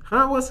this?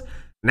 Huh?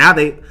 Now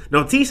they,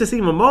 Notisa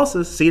see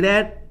mimosas. See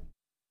that?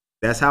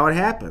 That's how it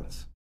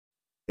happens.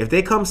 If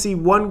they come see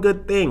one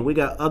good thing, we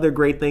got other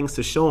great things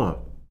to show them.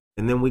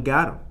 And then we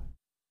got them.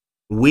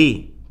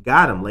 We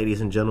got them,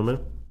 ladies and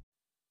gentlemen.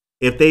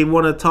 If they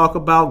want to talk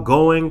about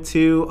going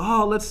to,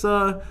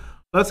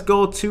 let's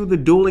go to the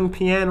Dueling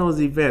Pianos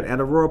event at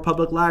Aurora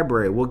Public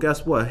Library. Well,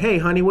 guess what? Hey,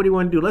 honey, what do you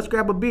want to do? Let's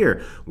grab a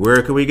beer.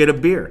 Where can we get a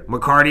beer?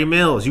 McCarty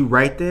Mills, you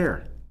right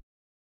there.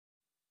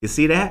 You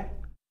see that?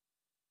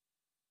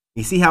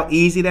 You see how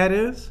easy that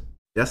is?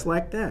 Just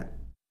like that.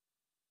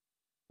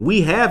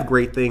 We have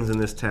great things in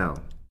this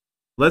town.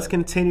 Let's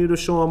continue to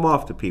show them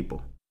off to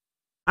people.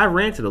 I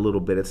ranted a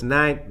little bit. It's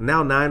now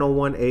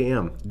 9:01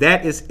 a.m.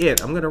 That is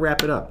it. I'm gonna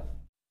wrap it up.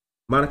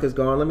 Monica's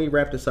gone. Let me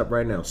wrap this up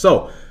right now.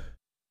 So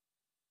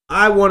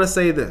I want to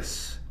say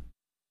this.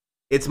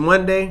 It's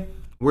Monday.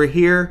 We're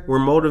here. We're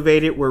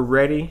motivated. We're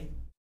ready.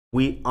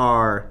 We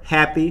are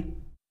happy.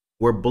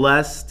 We're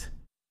blessed.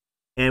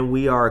 And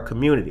we are a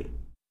community.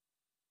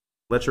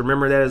 Let's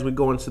remember that as we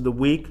go into the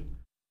week.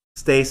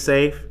 Stay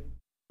safe.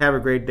 Have a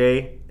great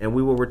day. And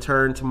we will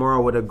return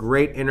tomorrow with a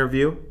great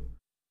interview.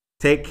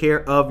 Take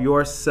care of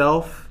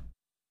yourself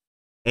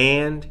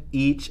and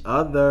each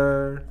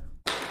other.